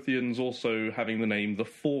 Protheans also having the name the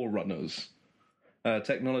Forerunners.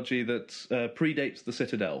 Technology that predates the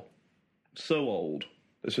Citadel. So old.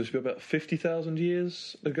 They're supposed to be about 50,000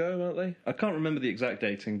 years ago, aren't they? I can't remember the exact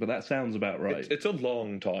dating, but that sounds about right. It's a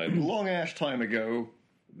long time. Long-ass time ago,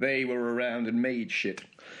 they were around and made shit.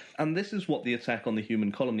 And this is what the attack on the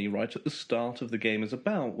human colony right at the start of the game is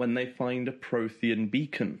about, when they find a Prothean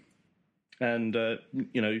beacon. And, the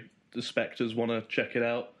Spectres want to check it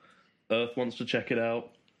out, Earth wants to check it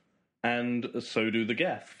out, and so do the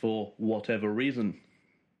Geth, for whatever reason.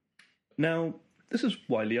 Now, this is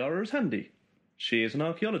why Liara is handy. She is an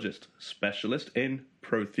archaeologist, specialist in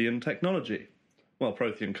Prothean technology. Well,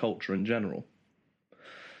 Prothean culture in general.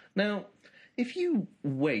 Now, if you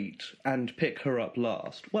wait and pick her up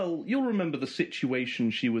last, well, you'll remember the situation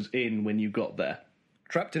she was in when you got there.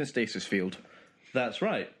 Trapped in a stasis field. That's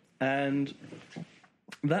right. And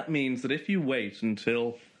that means that if you wait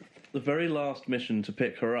until the very last mission to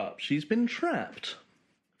pick her up, she's been trapped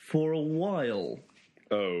for a while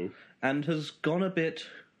Oh. and has gone a bit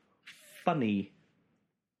funny.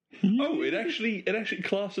 Oh, it actually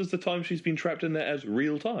classes the time she's been trapped in there as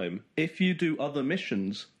real time. If you do other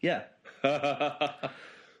missions, yeah.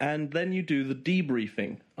 And then you do the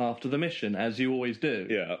debriefing after the mission, as you always do.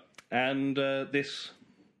 Yeah. And this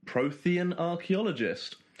Prothean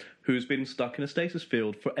archaeologist, who's been stuck in a stasis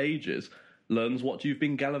field for ages, learns what you've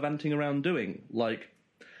been gallivanting around doing, like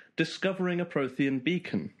discovering a Prothean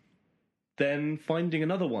beacon, then finding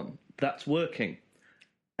another one that's working,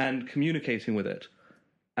 and communicating with it,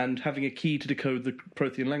 and having a key to decode the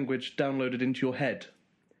Prothean language downloaded into your head.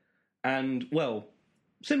 And, well,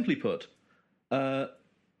 simply put,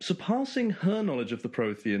 surpassing her knowledge of the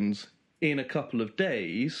Protheans in a couple of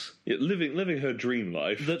days, Yeah, living her dream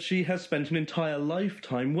life. that she has spent an entire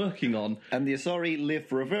lifetime working on. And the Asari live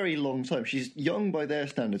for a very long time. She's young by their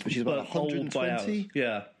standards, but she's about But old by ours. 120.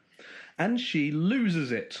 Yeah. And she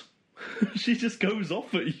loses it. She just goes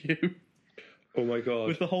off at you Oh my god.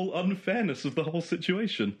 with the whole unfairness of the whole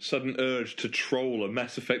situation. Sudden urge to troll a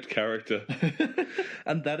Mass Effect character.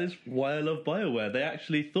 And that is why I love BioWare. They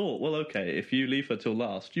actually thought, well, okay, if you leave her till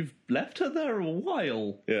last, you've left her there a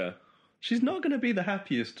while. Yeah. She's not going to be the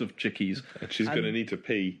happiest of chickies. And she's going to need to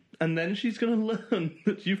pee. And then she's going to learn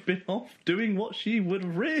that you've been off doing what she would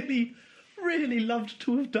really, really loved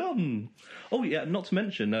to have done. Oh, yeah, not to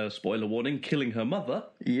mention, spoiler warning, killing her mother.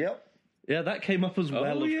 Yep. Yeah, that came up as well,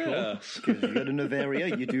 Oh, of yeah. course. Because you go to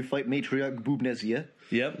Novaria, you do fight Matriarch Boobnesia.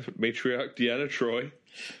 Yep. Matriarch Deanna Troy.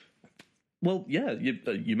 Well, yeah,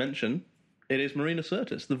 you mentioned it is Marina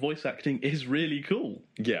Sirtis. The voice acting is really cool.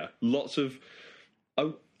 Yeah, lots of...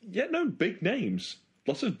 Oh, yeah, no, big names.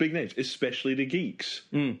 Lots of big names, especially the geeks.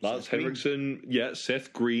 Lance Henriksen, yeah,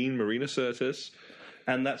 Seth Green, Marina Sirtis.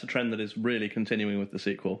 And that's a trend that is really continuing with the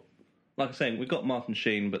sequel. Like I'm saying, we've got Martin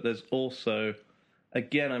Sheen, but there's also...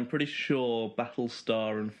 Again, I'm pretty sure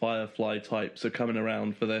Battlestar and Firefly types are coming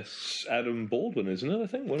around for this. Adam Baldwin, isn't it, I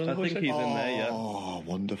think? One of the I think voice he's actors? in there, yeah. Oh,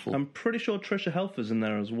 wonderful. I'm pretty sure Trisha Helfer's in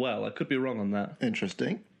there as well. I could be wrong on that.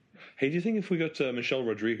 Interesting. Hey, do you think if we got Michelle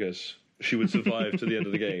Rodriguez, she would survive to the end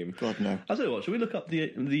of the game? God, no. I'll tell you what, should we look up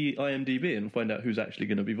the IMDb and find out who's actually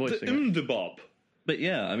going to be voicing it? The Bop. But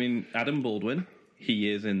yeah, I mean, Adam Baldwin, he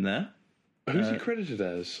is in there. Who's he credited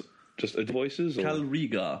as? Just voices? Or? Cal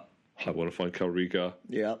Riga, I want to find Cal Riga.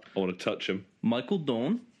 Yeah. I want to touch him. Michael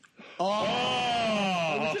Dorn,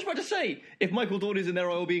 I was just about to say, if Michael Dorn is in there,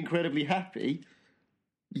 I will be incredibly happy.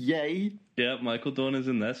 Yay. yeah, Michael Dorn is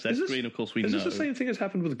in there. Seth this- Green, of course, we Is know. this the same thing as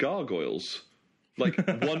happened with Gargoyles? Like,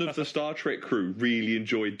 one of the Star Trek crew really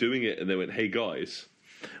enjoyed doing it, and they went, hey, guys.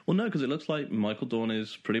 Well, no, because it looks like Michael Dorn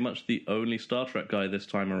is pretty much the only Star Trek guy this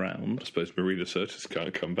time around. I suppose Marina Sirtis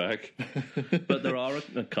can't come back. But there are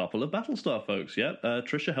a couple of Battlestar folks, yeah.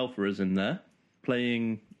 Trisha Helfer is in there,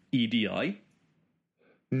 playing EDI.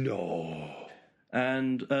 No.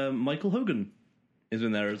 And Michael Hogan is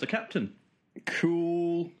in there as a captain.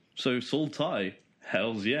 Cool. So Saul Ty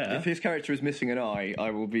Hells yeah. If his character is missing an eye,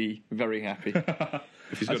 I will be very happy.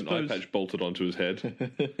 If he's got an eye patch bolted onto his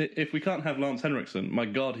head. If we can't have Lance Henriksen, my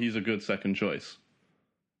God, he's a good second choice.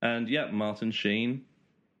 And yeah, Martin Sheen,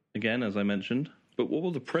 again, as I mentioned. But what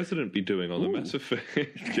will the president be doing on the Mass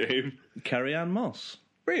Effect game? Carrie-Anne Moss.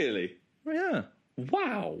 Really? Yeah.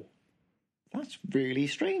 Wow. That's really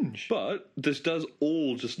strange. But this does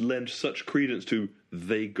all just lend such credence to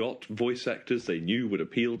they got voice actors they knew would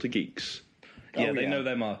appeal to geeks. Yeah, they know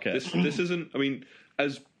their market. This isn't, I mean,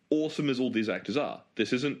 as awesome as all these actors are,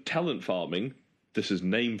 this isn't talent farming, this is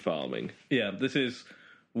name farming. Yeah, this is,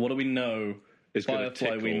 what do we know? It's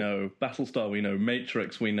Firefly we know, Battlestar we know,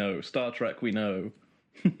 Matrix we know, Star Trek we know.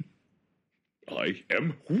 I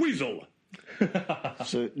am Weasel.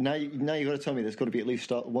 So now you got to tell me there's got to be at least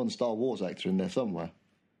one Star Wars actor in there somewhere.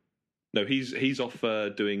 No, he's off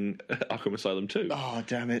doing Arkham Asylum 2. Oh,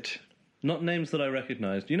 damn it. Not names that I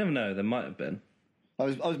recognised. You never know, there might have been. I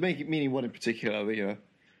was meaning one in particular,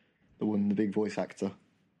 the big voice actor.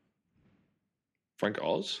 Frank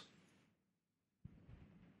Oz?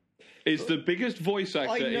 Is the biggest voice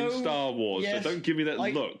actor in Star Wars, yes, so don't give me that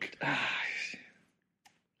look.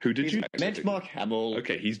 Who did you meant Mark Hamill.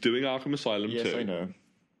 Okay, he's doing Arkham Asylum 2. Yes, I know.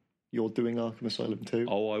 You're doing Arkham Asylum 2?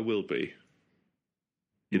 Oh, I will be.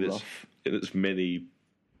 In its many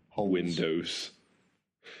Holes. windows.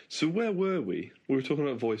 So where were we? We were talking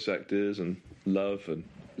about voice actors and love and...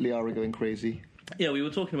 Liara going crazy. Yeah, we were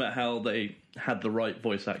talking about how they had the right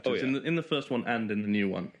voice actors in the first one and in the new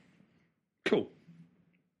one. Cool.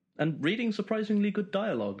 And reading surprisingly good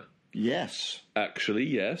dialogue. Yes. Actually,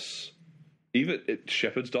 yes. Even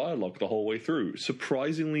Shepard's dialogue the whole way through.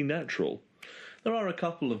 Surprisingly natural. There are a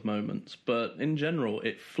couple of moments, but in general,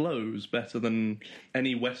 it flows better than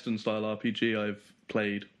any Western-style RPG I've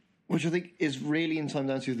played. Which I think is really in time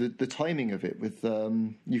down to the timing of it. With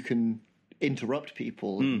you can interrupt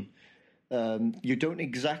people. You don't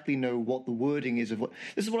exactly know what the wording is of what.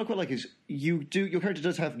 This is what I quite like: is your character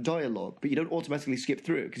does have dialogue, but you don't automatically skip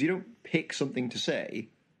through it because you don't pick something to say.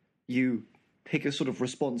 You pick a sort of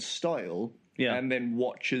response style, and then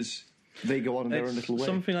watch as they go on in their own little way.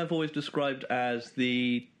 Something I've always described as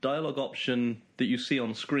the dialogue option that you see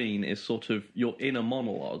on screen is sort of your inner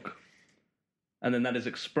monologue. And then that is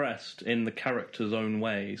expressed in the character's own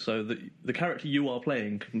way, so that the character you are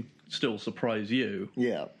playing can still surprise you.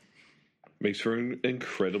 Yeah. Makes for an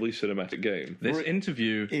incredibly cinematic game. This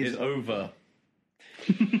interview is over.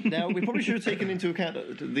 Now, we probably should have taken into account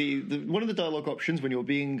the one of the dialogue options when you're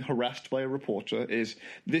being harassed by a reporter is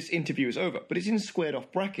this interview is over, but it's in squared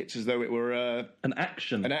off brackets as though it were an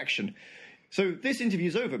action. An action. So this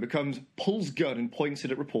interview's over becomes pulls gun and points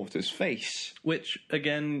it at reporter's face. Which,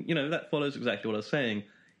 again, that follows exactly what I was saying.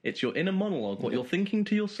 It's your inner monologue, what you're thinking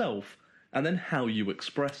to yourself, and then how you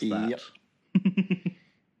express that. Yep.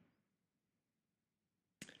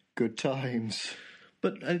 Good times.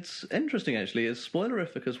 But it's interesting, actually, as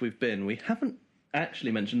spoilerific as we've been, we haven't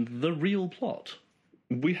actually mentioned the real plot.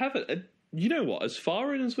 We haven't... you know what? As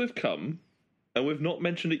far in as we've come, and we've not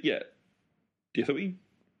mentioned it yet, do you think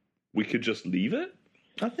we could just leave it?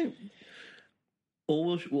 I think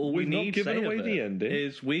all we need to say away the ending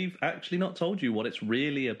is we've actually not told you what it's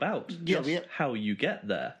really about. Yeah, just how you get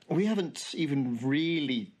there. We haven't even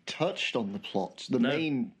really touched on the plot, the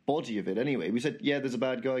main body of it anyway. We said, there's a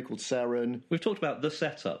bad guy called Saren. We've talked about the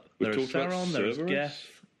setup. There is Sauron, there is Geth,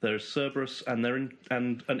 there is Cerberus, and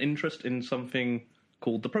and an interest in something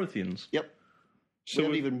called the Protheans. Yep. So we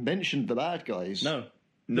haven't even mentioned the bad guys. No.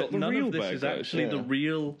 None of this is actually the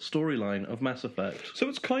real storyline of Mass Effect. So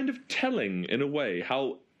it's kind of telling, in a way,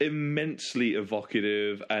 how immensely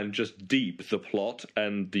evocative and just deep the plot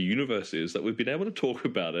and the universe is that we've been able to talk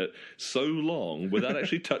about it so long without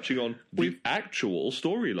actually touching on the actual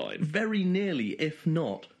storyline. Very nearly, if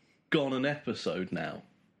not, gone an episode now.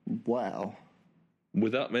 Wow.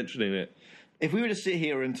 Without mentioning it. If we were to sit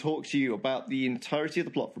here and talk to you about the entirety of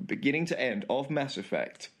the plot from beginning to end of Mass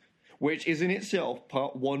Effect... which is in itself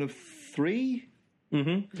part 1 of 3?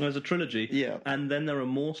 Mm-hmm. There's a trilogy. Yeah. And then there are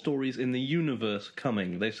more stories in the universe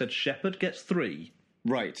coming. They said Shepard gets 3.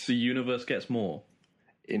 Right. The universe gets more.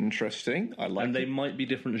 Interesting. I like it. And they might be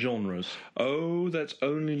different genres. Oh, that's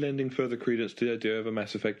only lending further credence to the idea of a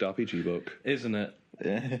Mass Effect RPG book. Isn't it?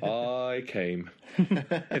 I came.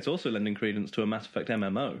 It's also lending credence to a Mass Effect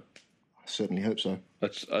MMO. I certainly hope so.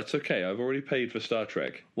 That's okay. I've already paid for Star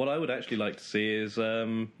Trek. What I would actually like to see is...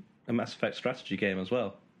 a Mass Effect strategy game as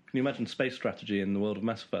well. Can you imagine space strategy in the world of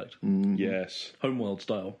Mass Effect? Yes. Homeworld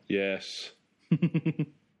style. Yes.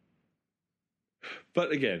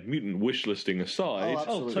 But again, mutant wish listing aside...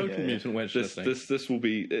 total mutant wish listing. This will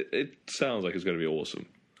be... It sounds like it's going to be awesome.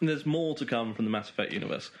 And there's more to come from the Mass Effect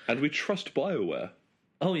universe. And we trust BioWare.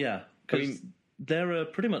 Oh, yeah. Because they're a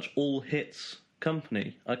pretty much all-hits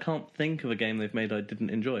company. I can't think of a game they've made I didn't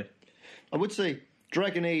enjoy. I would say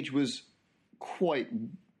Dragon Age was quite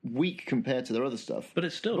weak compared to their other stuff. But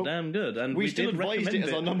it's still damn good. And we still did advised it recommend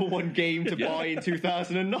as our number one game to buy in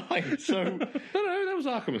 2009. So, No, that was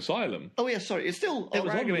Arkham Asylum. oh yeah, sorry, it's still It was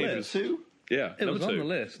on Dragon the Age list. 2. Yeah, It was number on two. the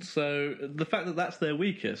list. So the fact that that's their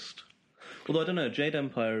weakest... Although, I don't know, Jade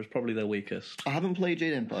Empire is probably their weakest. I haven't played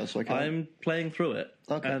Jade Empire, so I can't. I'm playing through it,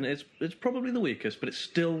 Okay. and it's probably the weakest, but it's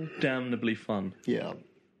still damnably fun. Yeah.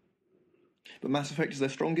 But Mass Effect is their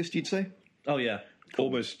strongest, you'd say? Oh, yeah.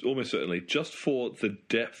 Almost certainly. Just for the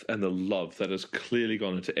depth and the love that has clearly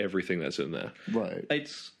gone into everything that's in there. Right.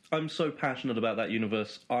 I'm so passionate about that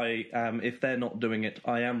universe. I am, if they're not doing it,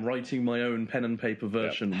 I am writing my own pen and paper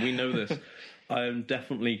version. We know this. I am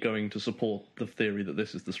definitely going to support the theory that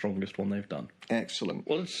this is the strongest one they've done. Excellent.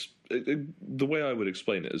 Well, it's the way I would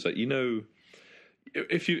explain it is that,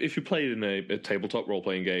 if you played in a tabletop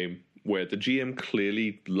role-playing game where the GM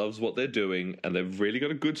clearly loves what they're doing and they've really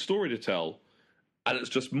got a good story to tell, and it's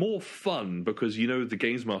just more fun because the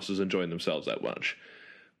games master's enjoying themselves that much.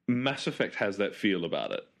 Mass Effect has that feel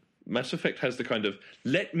about it. Mass Effect has the kind of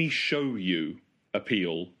let me show you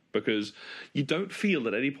appeal, because you don't feel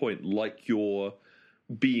at any point like you're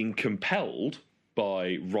being compelled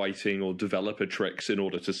by writing or developer tricks in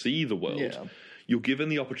order to see the world. Yeah. You're given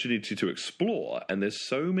the opportunity to explore, and there's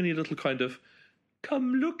so many little kind of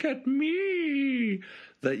come look at me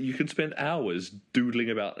that you can spend hours doodling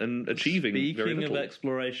about and achieving very Speaking little. of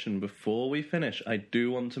exploration, before we finish, I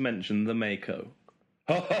do want to mention the Mako.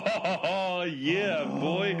 Yeah,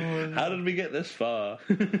 boy. How did we get this far?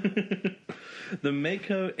 The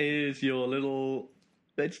Mako is your little...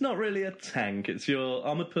 It's not really a tank, it's your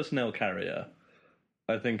armoured personnel carrier,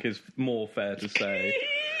 I think is more fair to say.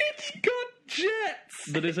 It's got jets!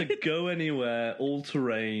 That is a go-anywhere,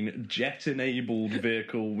 all-terrain, jet-enabled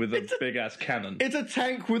vehicle with a big-ass cannon. It's a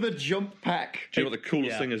tank with a jump pack. Do you know what the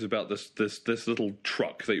coolest Yeah. thing is about this little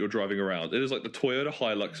truck that you're driving around? It is like the Toyota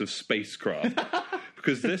Hilux of spacecraft.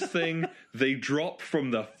 Because this thing, they drop from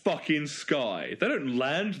the fucking sky. They don't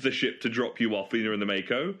land the ship to drop you off when you're in the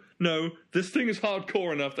Mako. No, this thing is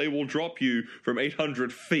hardcore enough they will drop you from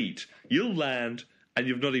 800 feet. You'll land, and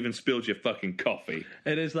you've not even spilled your fucking coffee.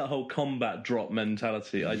 It is that whole combat drop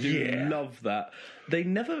mentality. I do love that. They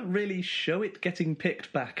never really show it getting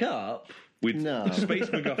picked back up. With No. space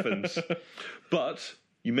MacGuffins. But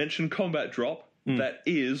you mentioned combat drop. That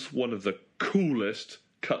is one of the coolest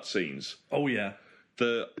cutscenes. Oh, yeah.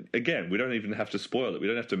 Again, we don't even have to spoil it. We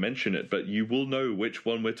don't have to mention it, but you will know which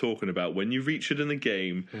one we're talking about when you reach it in the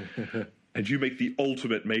game and you make the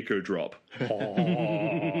ultimate Mako drop.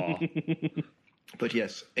 But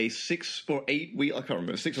yes, a 6 or 8 wheel, I can't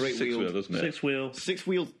remember, 6 or 8 Six-wheel, wheeled, doesn't it? Six-wheel.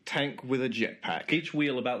 6-wheel tank with a jetpack. Each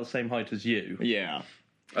wheel about the same height as you. Yeah.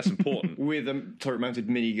 That's important. With a turret-mounted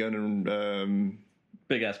minigun and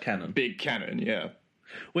Big-ass cannon. big cannon, yeah.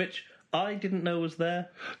 Which I didn't know was there.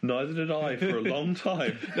 Neither did I for a long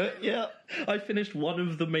time. Yeah. I finished one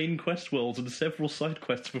of the main quest worlds and several side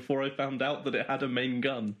quests before I found out that it had a main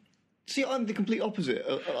gun. See, I'm the complete opposite.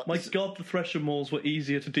 My God, the Thresher Maws were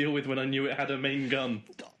easier to deal with when I knew it had a main gun.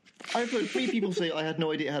 I've heard 3 people say I had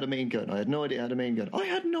no idea it had a main gun. I had no idea it had a main gun. I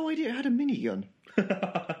had no idea it had a minigun.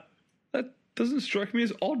 That doesn't strike me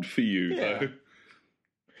as odd for you, Yeah. though.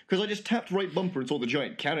 Because I just tapped right bumper and saw the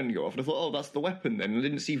giant cannon go off, and I thought, oh, that's the weapon then. And I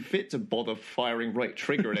didn't see fit to bother firing right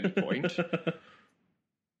trigger at any point.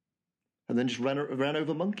 And then just ran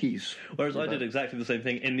over monkeys. Whereas I did exactly the same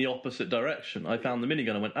thing in the opposite direction. I found the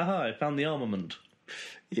minigun and went, aha, I found the armament.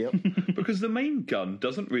 Yep. Because the main gun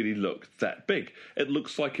doesn't really look that big. It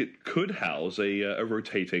looks like it could house a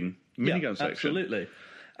rotating minigun section. Absolutely.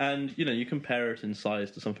 And, you compare it in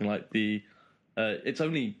size to something like the... it's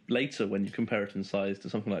only later when you compare it in size to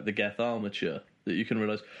something like the Geth Armature that you can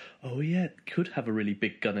realise, oh yeah, it could have a really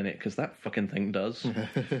big gun in it, because that fucking thing does.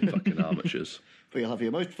 Fucking armatures. But you'll have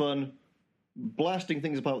your most fun blasting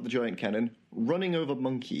things apart with the giant cannon, running over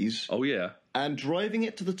monkeys, Oh, yeah. and driving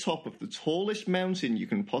it to the top of the tallest mountain you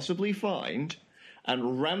can possibly find,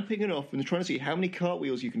 and ramping it off and trying to see how many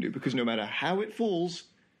cartwheels you can do, because no matter how it falls,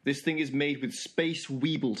 this thing is made with space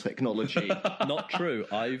Weeble technology. Not true.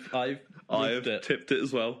 I've I've lived it. tipped it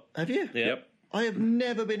as well. Have you? Yeah. Yep. I have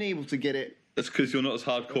never been able to get it. That's because you're not as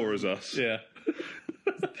hardcore as us. Yeah.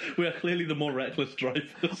 We are clearly the more reckless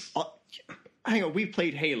drivers. Hang on, we've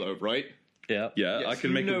played Halo, right? Yeah. Yeah, Yes, I can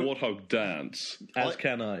you make know- a warthog dance. As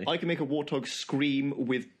can I. I can make a warthog scream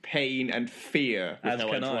with pain and fear. With As how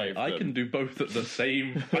can I. drive I them. can do both at the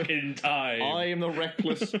same fucking time. I am the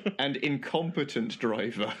reckless and incompetent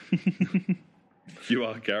driver. You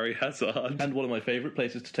are Gary Hazard. And one of my favourite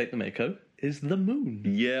places to take the Mako is the moon.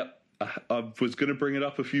 Yeah, I was going to bring it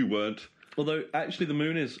up if you weren't. Although, actually, the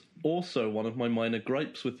moon is also one of my minor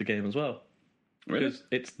gripes with the game as well. Really? Because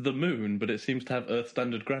it's the moon, but it seems to have Earth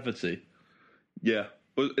standard gravity. Yeah.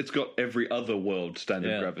 Well, it's got every other world standard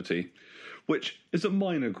Yeah. gravity, which is a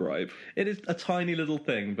minor gripe. It is a tiny little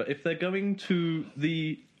thing, but if they're going to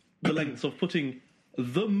the lengths of putting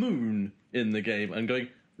the moon in the game and going,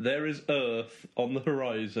 there is Earth on the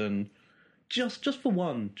horizon, just for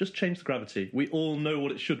one, just change the gravity. We all know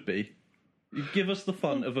what it should be. You give us the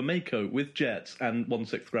fun of a Mako with jets and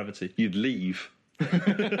 1/6 gravity. You'd leave.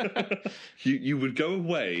 you would go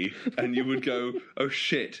away and you would go, oh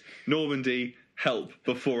shit, Normandy, help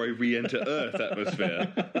before I re-enter Earth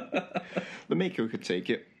atmosphere. The Mako could take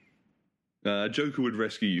it. Joker would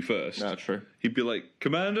rescue you first. That's true. He'd be like,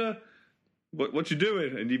 Commander, what you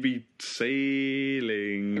doing? And you'd be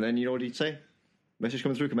sailing. And then you know what he'd say? Message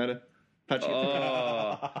coming through, Commander. Patching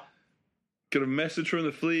it. Got a message from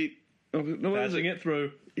the fleet. Oh, no, what is Passing it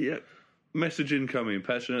through. Yep. Message incoming,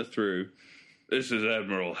 patching it through. This is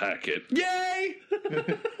Admiral Hackett. Yay!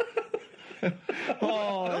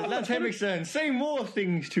 Oh, that's Henriksen. Say more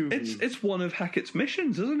things to me. It's one of Hackett's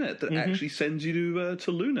missions, isn't it? That actually sends you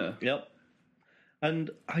to Luna. Yep.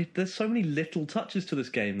 And there's so many little touches to this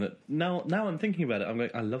game that now I'm thinking about it, I'm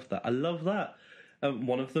going, I love that. I love that.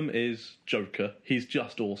 One of them is Joker. He's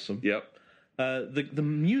just awesome. Yep. The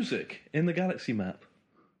music in the Galaxy map.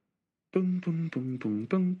 Boom, boom, boom, boom,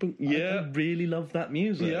 boom, boom. Yeah. I really love that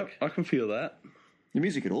music. Yep, I can feel that. The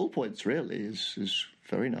music at all points really is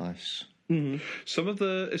very nice. Some of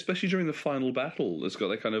especially during the final battle, it's got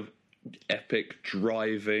that kind of epic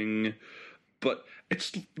driving, but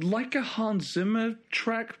it's like a Hans Zimmer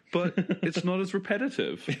track, but it's not as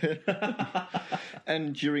repetitive.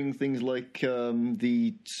 And during things like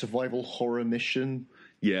the survival horror mission,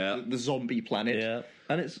 Yeah. the zombie planet. Yeah.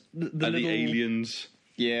 And it's the And little... the aliens.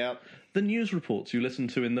 Yeah. The news reports you listen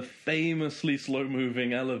to in the famously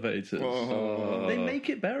slow-moving elevators. They make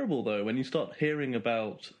it bearable, though, when you start hearing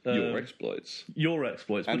about... Your exploits. Your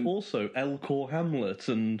exploits, but also Elcor Hamlet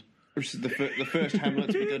and... Which is the first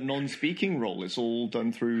Hamlet with a non-speaking role. It's all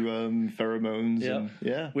done through pheromones.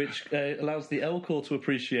 And, Which allows the Elcor to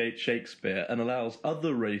appreciate Shakespeare and allows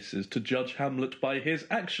other races to judge Hamlet by his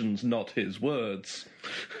actions, not his words.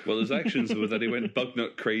 Well, his actions were that he went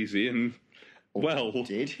bugnut crazy and... Well...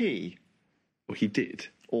 Did he? Well, he did.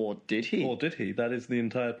 Or did he? Or did he? That is the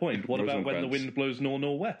entire point. What about when the Rosencrantz. wind blows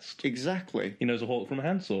nor'-west? Exactly. He knows a hawk from a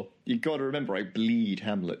handsaw. You got to remember, I bleed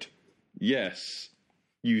Hamlet. Yes.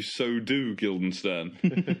 You so do, Guildenstern.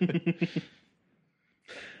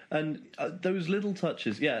 And those little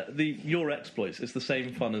touches, your exploits is the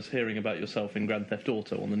same fun as hearing about yourself in Grand Theft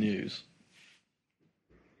Auto on the news.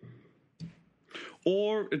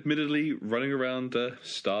 Or, admittedly, running around a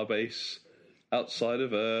starbase outside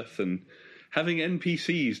of Earth and having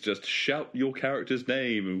NPCs just shout your character's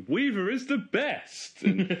name. And Weaver is the best.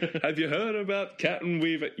 And, have you heard about Captain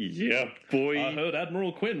Weaver? Yeah, boy. I heard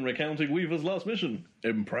Admiral Quinn recounting Weaver's last mission.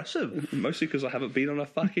 Impressive. Mostly because I haven't been on a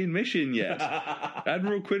fucking mission yet.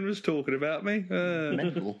 Admiral Quinn was talking about me.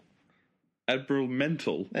 Mental. Admiral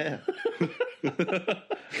Mental. Yeah.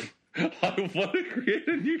 I want to create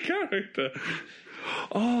a new character.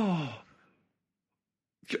 Oh,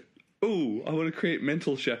 I want to create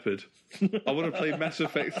Mental Shepherd. I want to play Mass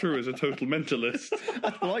Effect through as a total mentalist.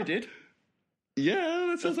 That's what I did. Yeah,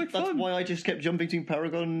 that sounds like That's fun. why I just kept jumping to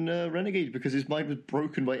Paragon Renegade, because his mind was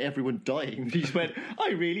broken by everyone dying. He just went,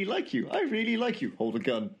 I really like you. I really like you. Hold a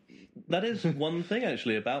gun. That is one thing,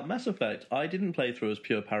 actually, about Mass Effect. I didn't play through as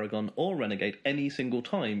pure Paragon or Renegade any single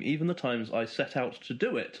time, even the times I set out to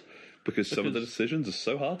do it. Because some of the decisions are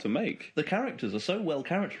so hard to make. The characters are so well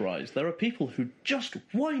characterised. There are people who just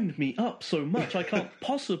wind me up so much I can't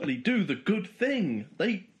possibly do the good thing.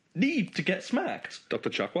 They need to get smacked. Dr.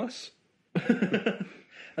 Chakwas? And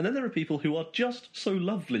then there are people who are just so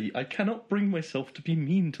lovely I cannot bring myself to be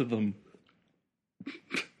mean to them.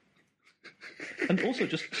 And also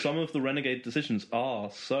just some of the Renegade decisions are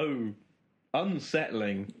so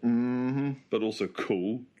unsettling. But also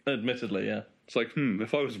cool. Admittedly, yeah. It's like,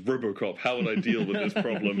 if I was Robocop, how would I deal with this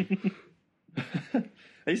problem?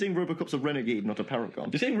 Are you saying Robocop's a renegade, not a Paragon?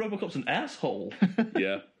 You're saying Robocop's an asshole?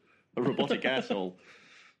 Yeah. A robotic asshole.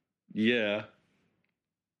 Yeah.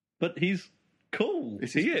 But he's cool.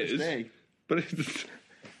 It's his He first is. day. But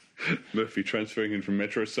Murphy transferring in from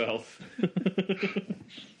Metro South.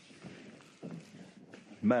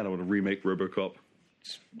 Man, I want to remake RoboCop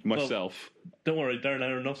myself. Well, don't worry, Darren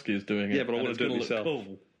Aronofsky is doing it. Yeah, but I want to do it myself. Cool.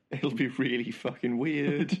 It'll be really fucking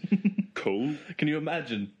weird. Cool. Can you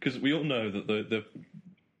imagine? Because we all know that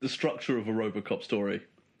the structure of a RoboCop story.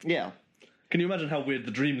 Yeah. Can you imagine how weird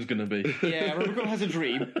the dream's going to be? Yeah, RoboCop has a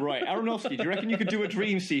dream. Right, Aronofsky, do you reckon you could do a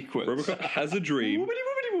dream sequence? RoboCop has a dream,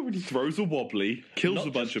 throws a wobbly, kills Not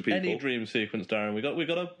a bunch just of people. Any dream sequence, Darren. We got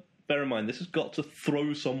to bear in mind this has got to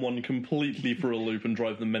throw someone completely for a loop and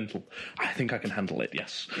drive them mental. I think I can handle it.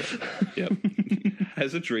 Yes. Yep.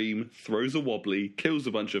 Has a dream, throws a wobbly, kills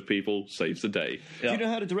a bunch of people, saves the day. Do you know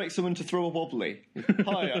how to direct someone to throw a wobbly?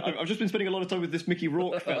 Hi, I've just been spending a lot of time with this Mickey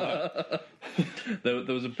Rourke fella. There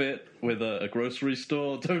was a bit with a grocery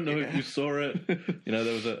store. Don't know if you saw it. You know,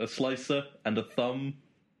 there was a slicer and a thumb.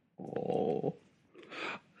 Oh.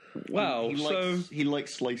 Wow, He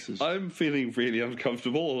likes slices. I'm feeling really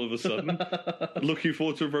uncomfortable all of a sudden. Looking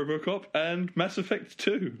forward to RoboCop and Mass Effect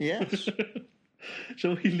 2. Yes.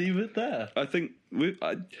 Shall we leave it there? I think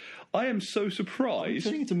I am so surprised.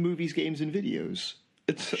 Turning into movies, games, and videos.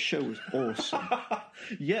 That show was awesome.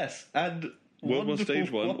 Yes, and World War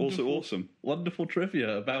Stage 1, also awesome. Wonderful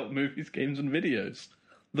trivia about movies, games, and videos.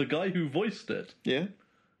 The guy who voiced it. Yeah?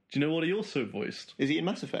 Do you know what he also voiced? Is he in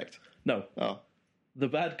Mass Effect? No. Oh. The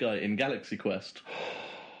bad guy in Galaxy Quest.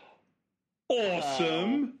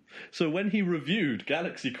 Awesome! So when he reviewed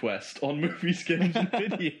Galaxy Quest on movies, games, and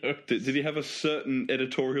video... Did he have a certain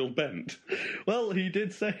editorial bent? Well, he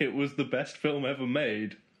did say it was the best film ever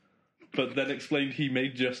made, but then explained he may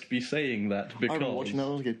just be saying that because... I remember watching that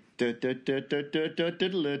one.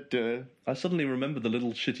 I suddenly remember the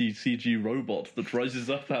little shitty CG robot that rises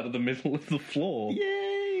up out of the middle of the floor.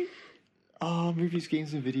 Yay! Ah, movies,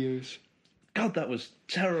 games, and videos. God, that was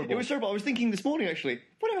terrible. It was terrible. I was thinking this morning, actually,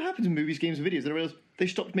 whatever happened to movies, games, and videos? And I realised they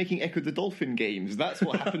stopped making Echo the Dolphin games. That's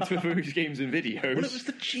what happened to movies, games, and videos. Well, it was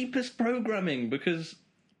the cheapest programming because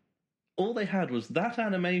all they had was that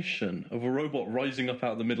animation of a robot rising up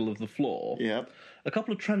out of the middle of the floor. Yeah. A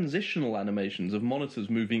couple of transitional animations of monitors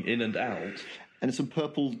moving in and out. And some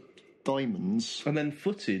purple diamonds. And then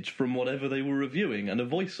footage from whatever they were reviewing and a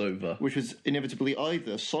voiceover. Which was inevitably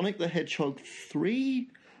either Sonic the Hedgehog 3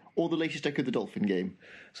 or the latest Echo the Dolphin game.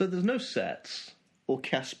 So there's no sets. Or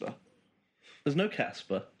Casper. There's no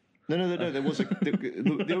Casper. No. There was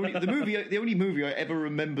the only movie I ever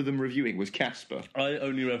remember them reviewing was Casper. I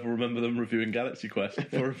only ever remember them reviewing Galaxy Quest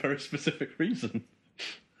for a very specific reason.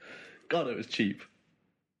 God, it was cheap.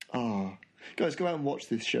 Ah. Guys, go out and watch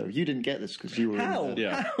this show. You didn't get this because you were How? in the...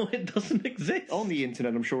 Yeah. How? It doesn't exist. On the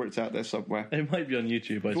internet, I'm sure it's out there somewhere. It might be on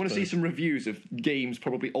YouTube, If you want to see some reviews of games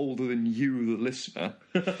probably older than you, the listener.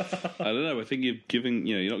 I don't know. I think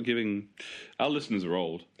you're not giving. Our listeners are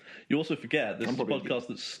old. You also forget this is a probably- podcast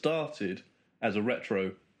that started as a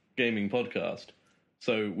retro gaming podcast.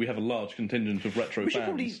 So we have a large contingent of retro We should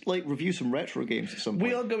fans. probably review some retro games at some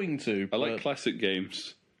point. We are going to. I like but- classic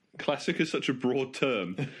games. Classic is such a broad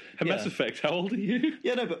term. And Mass Effect, how old are you?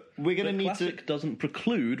 Yeah, no, but we're going to need classic to... doesn't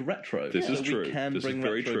preclude retro. This is so true. We can This is bring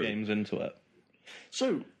very retro true. games into it.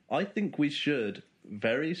 So, I think we should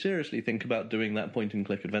very seriously think about doing that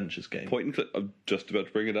point-and-click adventures game. Point and click. I'm just about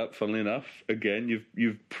to bring it up. Funnily enough, again,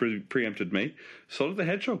 you've preempted me. Sonic the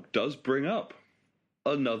Hedgehog does bring up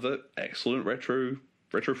another excellent retro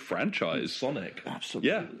franchise. Sonic. absolutely.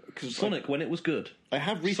 Yeah. Because Sonic when it was good. I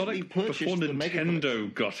have recently Sonic purchased before the Mega Collection.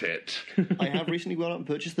 Nintendo got it. I have recently gone out and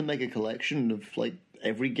purchased the Mega Collection of, like,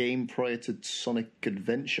 every game prior to Sonic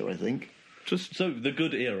Adventure, I think. Just So the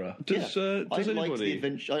good era. does I liked the anybody?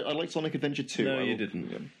 Adventure. I liked Sonic Adventure 2. No, I you will-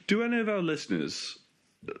 didn't. Do any of our listeners?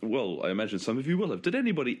 Well, I imagine some of you will have. Did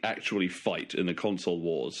anybody actually fight in the console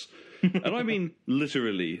wars? And I mean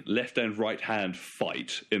literally left and right hand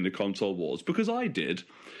fight in the console wars, because I did.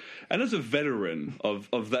 And as a veteran of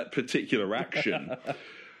that particular action,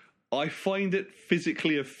 I find it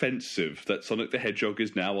physically offensive that Sonic the Hedgehog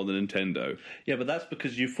is now on the Nintendo. Yeah, but that's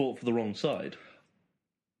because you fought for the wrong side.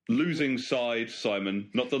 Losing side, Simon,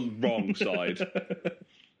 not the wrong side.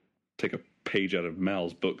 Take a page out of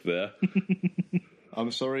Mal's book there. I'm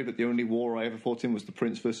sorry, but the only war I ever fought in was the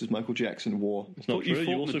Prince versus Michael Jackson war. It's not Thought you true.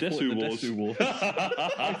 fought in also the fought in the Desu Desu Wars.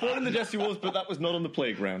 I fought in the Desu Wars, but that was not on the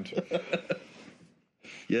playground.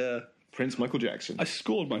 Yeah. Prince Michael Jackson. I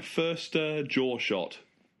scored my first jaw shot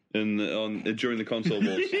during the console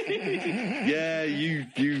wars. Yeah,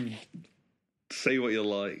 you say what you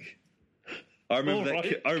like. I remember All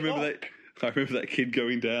that. right. I remember that kid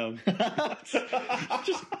going down.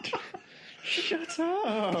 Shut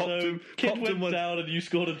up! So, kid went down and you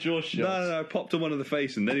scored a jaw shot. No, I popped him one in the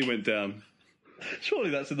face and then he went down. Surely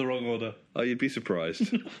that's in the wrong order. Oh, you'd be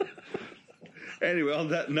surprised. Anyway, on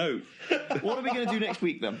that note, What are we going to do next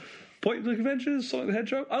week, then? Point and click adventures, Sonic the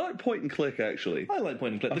Hedgehog. I like point and click, actually. I like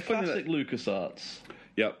point and click. The find classic LucasArts.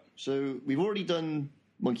 Yep. So, we've already done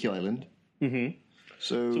Monkey Island. Mm-hmm.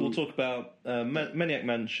 So we'll talk about Maniac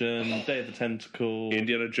Mansion, Day of the Tentacle,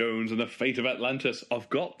 Indiana Jones and the Fate of Atlantis. I've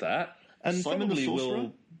got that. and Simon the probably Sorcerer?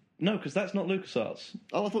 we'll... No, because that's not LucasArts.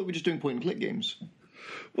 Oh, I thought we were just doing point and click games.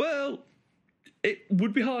 Well, it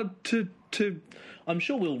would be hard to... I'm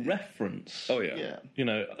sure we'll reference, Oh, yeah. Yeah. you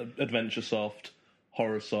know, AdventureSoft,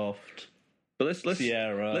 HorrorSoft, But let's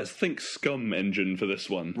Sierra. Let's think Scum engine for this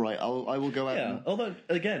one. Right, I will go out. Yeah, although,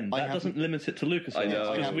 again, that doesn't limit it to LucasArts. I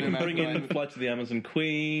know. Because we I can have bring no in mouth. Flight of the Amazon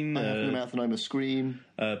Queen, I have no mouth and I'm a scream.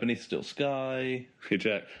 Beneath Still Sky. Hey,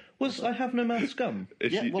 Jack. Was I Have No Mouth Scum?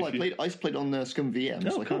 If Yeah, you, well, if you- I played on Scum VM, so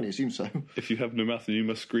I cool. can't assume so. If you have no mouth and you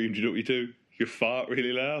must scream, do you know what you do? You fart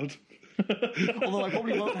really loud. Although I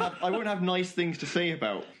probably won't have nice things to say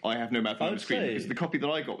about I Have No Mouth and I'm a would scream say- because the copy that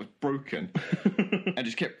I got was broken and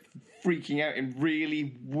just kept freaking out in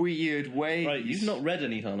really weird ways. Right, you've not read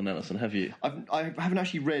any Harlan Ellison, have you? I haven't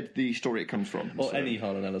actually read the story it comes from. Or so- any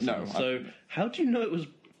Harlan Ellison. No, So, how do you know it was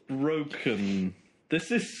broken?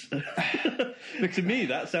 This is... to me,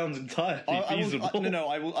 that sounds entirely feasible.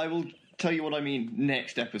 I will tell you what I mean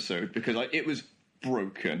next episode because it was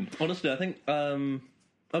broken. Honestly, I think... okay,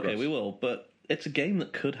 Gross. we will, but it's a game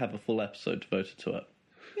that could have a full episode devoted to it.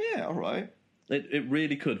 Yeah, all right. It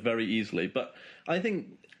really could very easily, but I think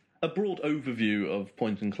a broad overview of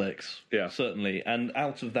point and clicks, Yeah. certainly, and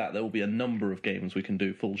out of that there will be a number of games we can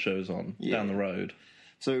do full shows on down the road.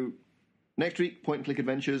 So next week, point and click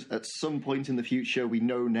adventures. At some point in the future, we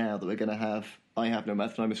know now that we're going to have I Have No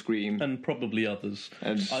Mouth and I'm a Scream. And probably others.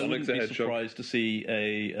 And I Sonic wouldn't the be Hedgehog. surprised to see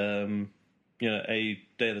a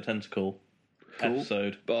Day of the Tentacle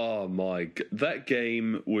episode. Oh my... That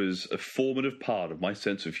game was a formative part of my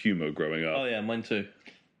sense of humour growing up. Oh yeah, mine too.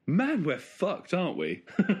 Man, we're fucked, aren't we?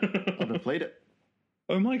 I've never played it.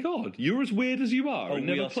 Oh my god, you're as weird as you are. Oh, and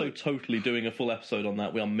we never are so played- totally doing a full episode on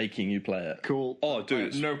that. We are making you play it. Cool. Oh, dude, I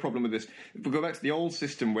have no problem with this. If we go back to the old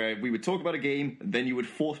system where we would talk about a game, then you would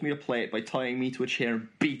force me to play it by tying me to a chair and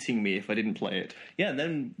beating me if I didn't play it. Yeah, and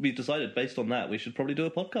then we decided based on that we should probably do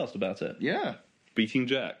a podcast about it. Yeah. Beating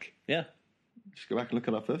Jack. Yeah. Just go back and look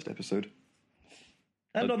at our first episode.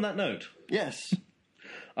 And on that note, Yes.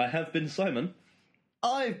 I have been Simon.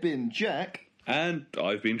 I've been Jack. And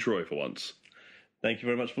I've been Troy for once. Thank you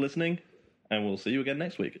very much for listening, and we'll see you again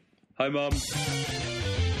next week. Hi, Mum.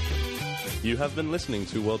 You have been listening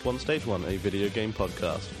to World 1 Stage 1, a video game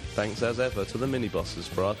podcast. Thanks as ever to the mini-bosses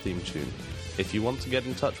for our theme tune. If you want to get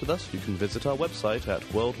in touch with us, you can visit our website at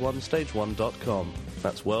world1stage1.com.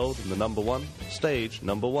 That's world, the number one, stage,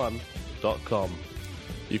 number one.com.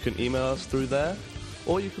 You can email us through there,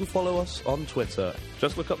 or you can follow us on Twitter.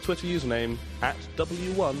 Just look up Twitter username at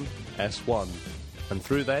W1S1. And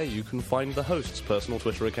through there you can find the host's personal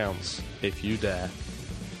Twitter accounts, if you dare.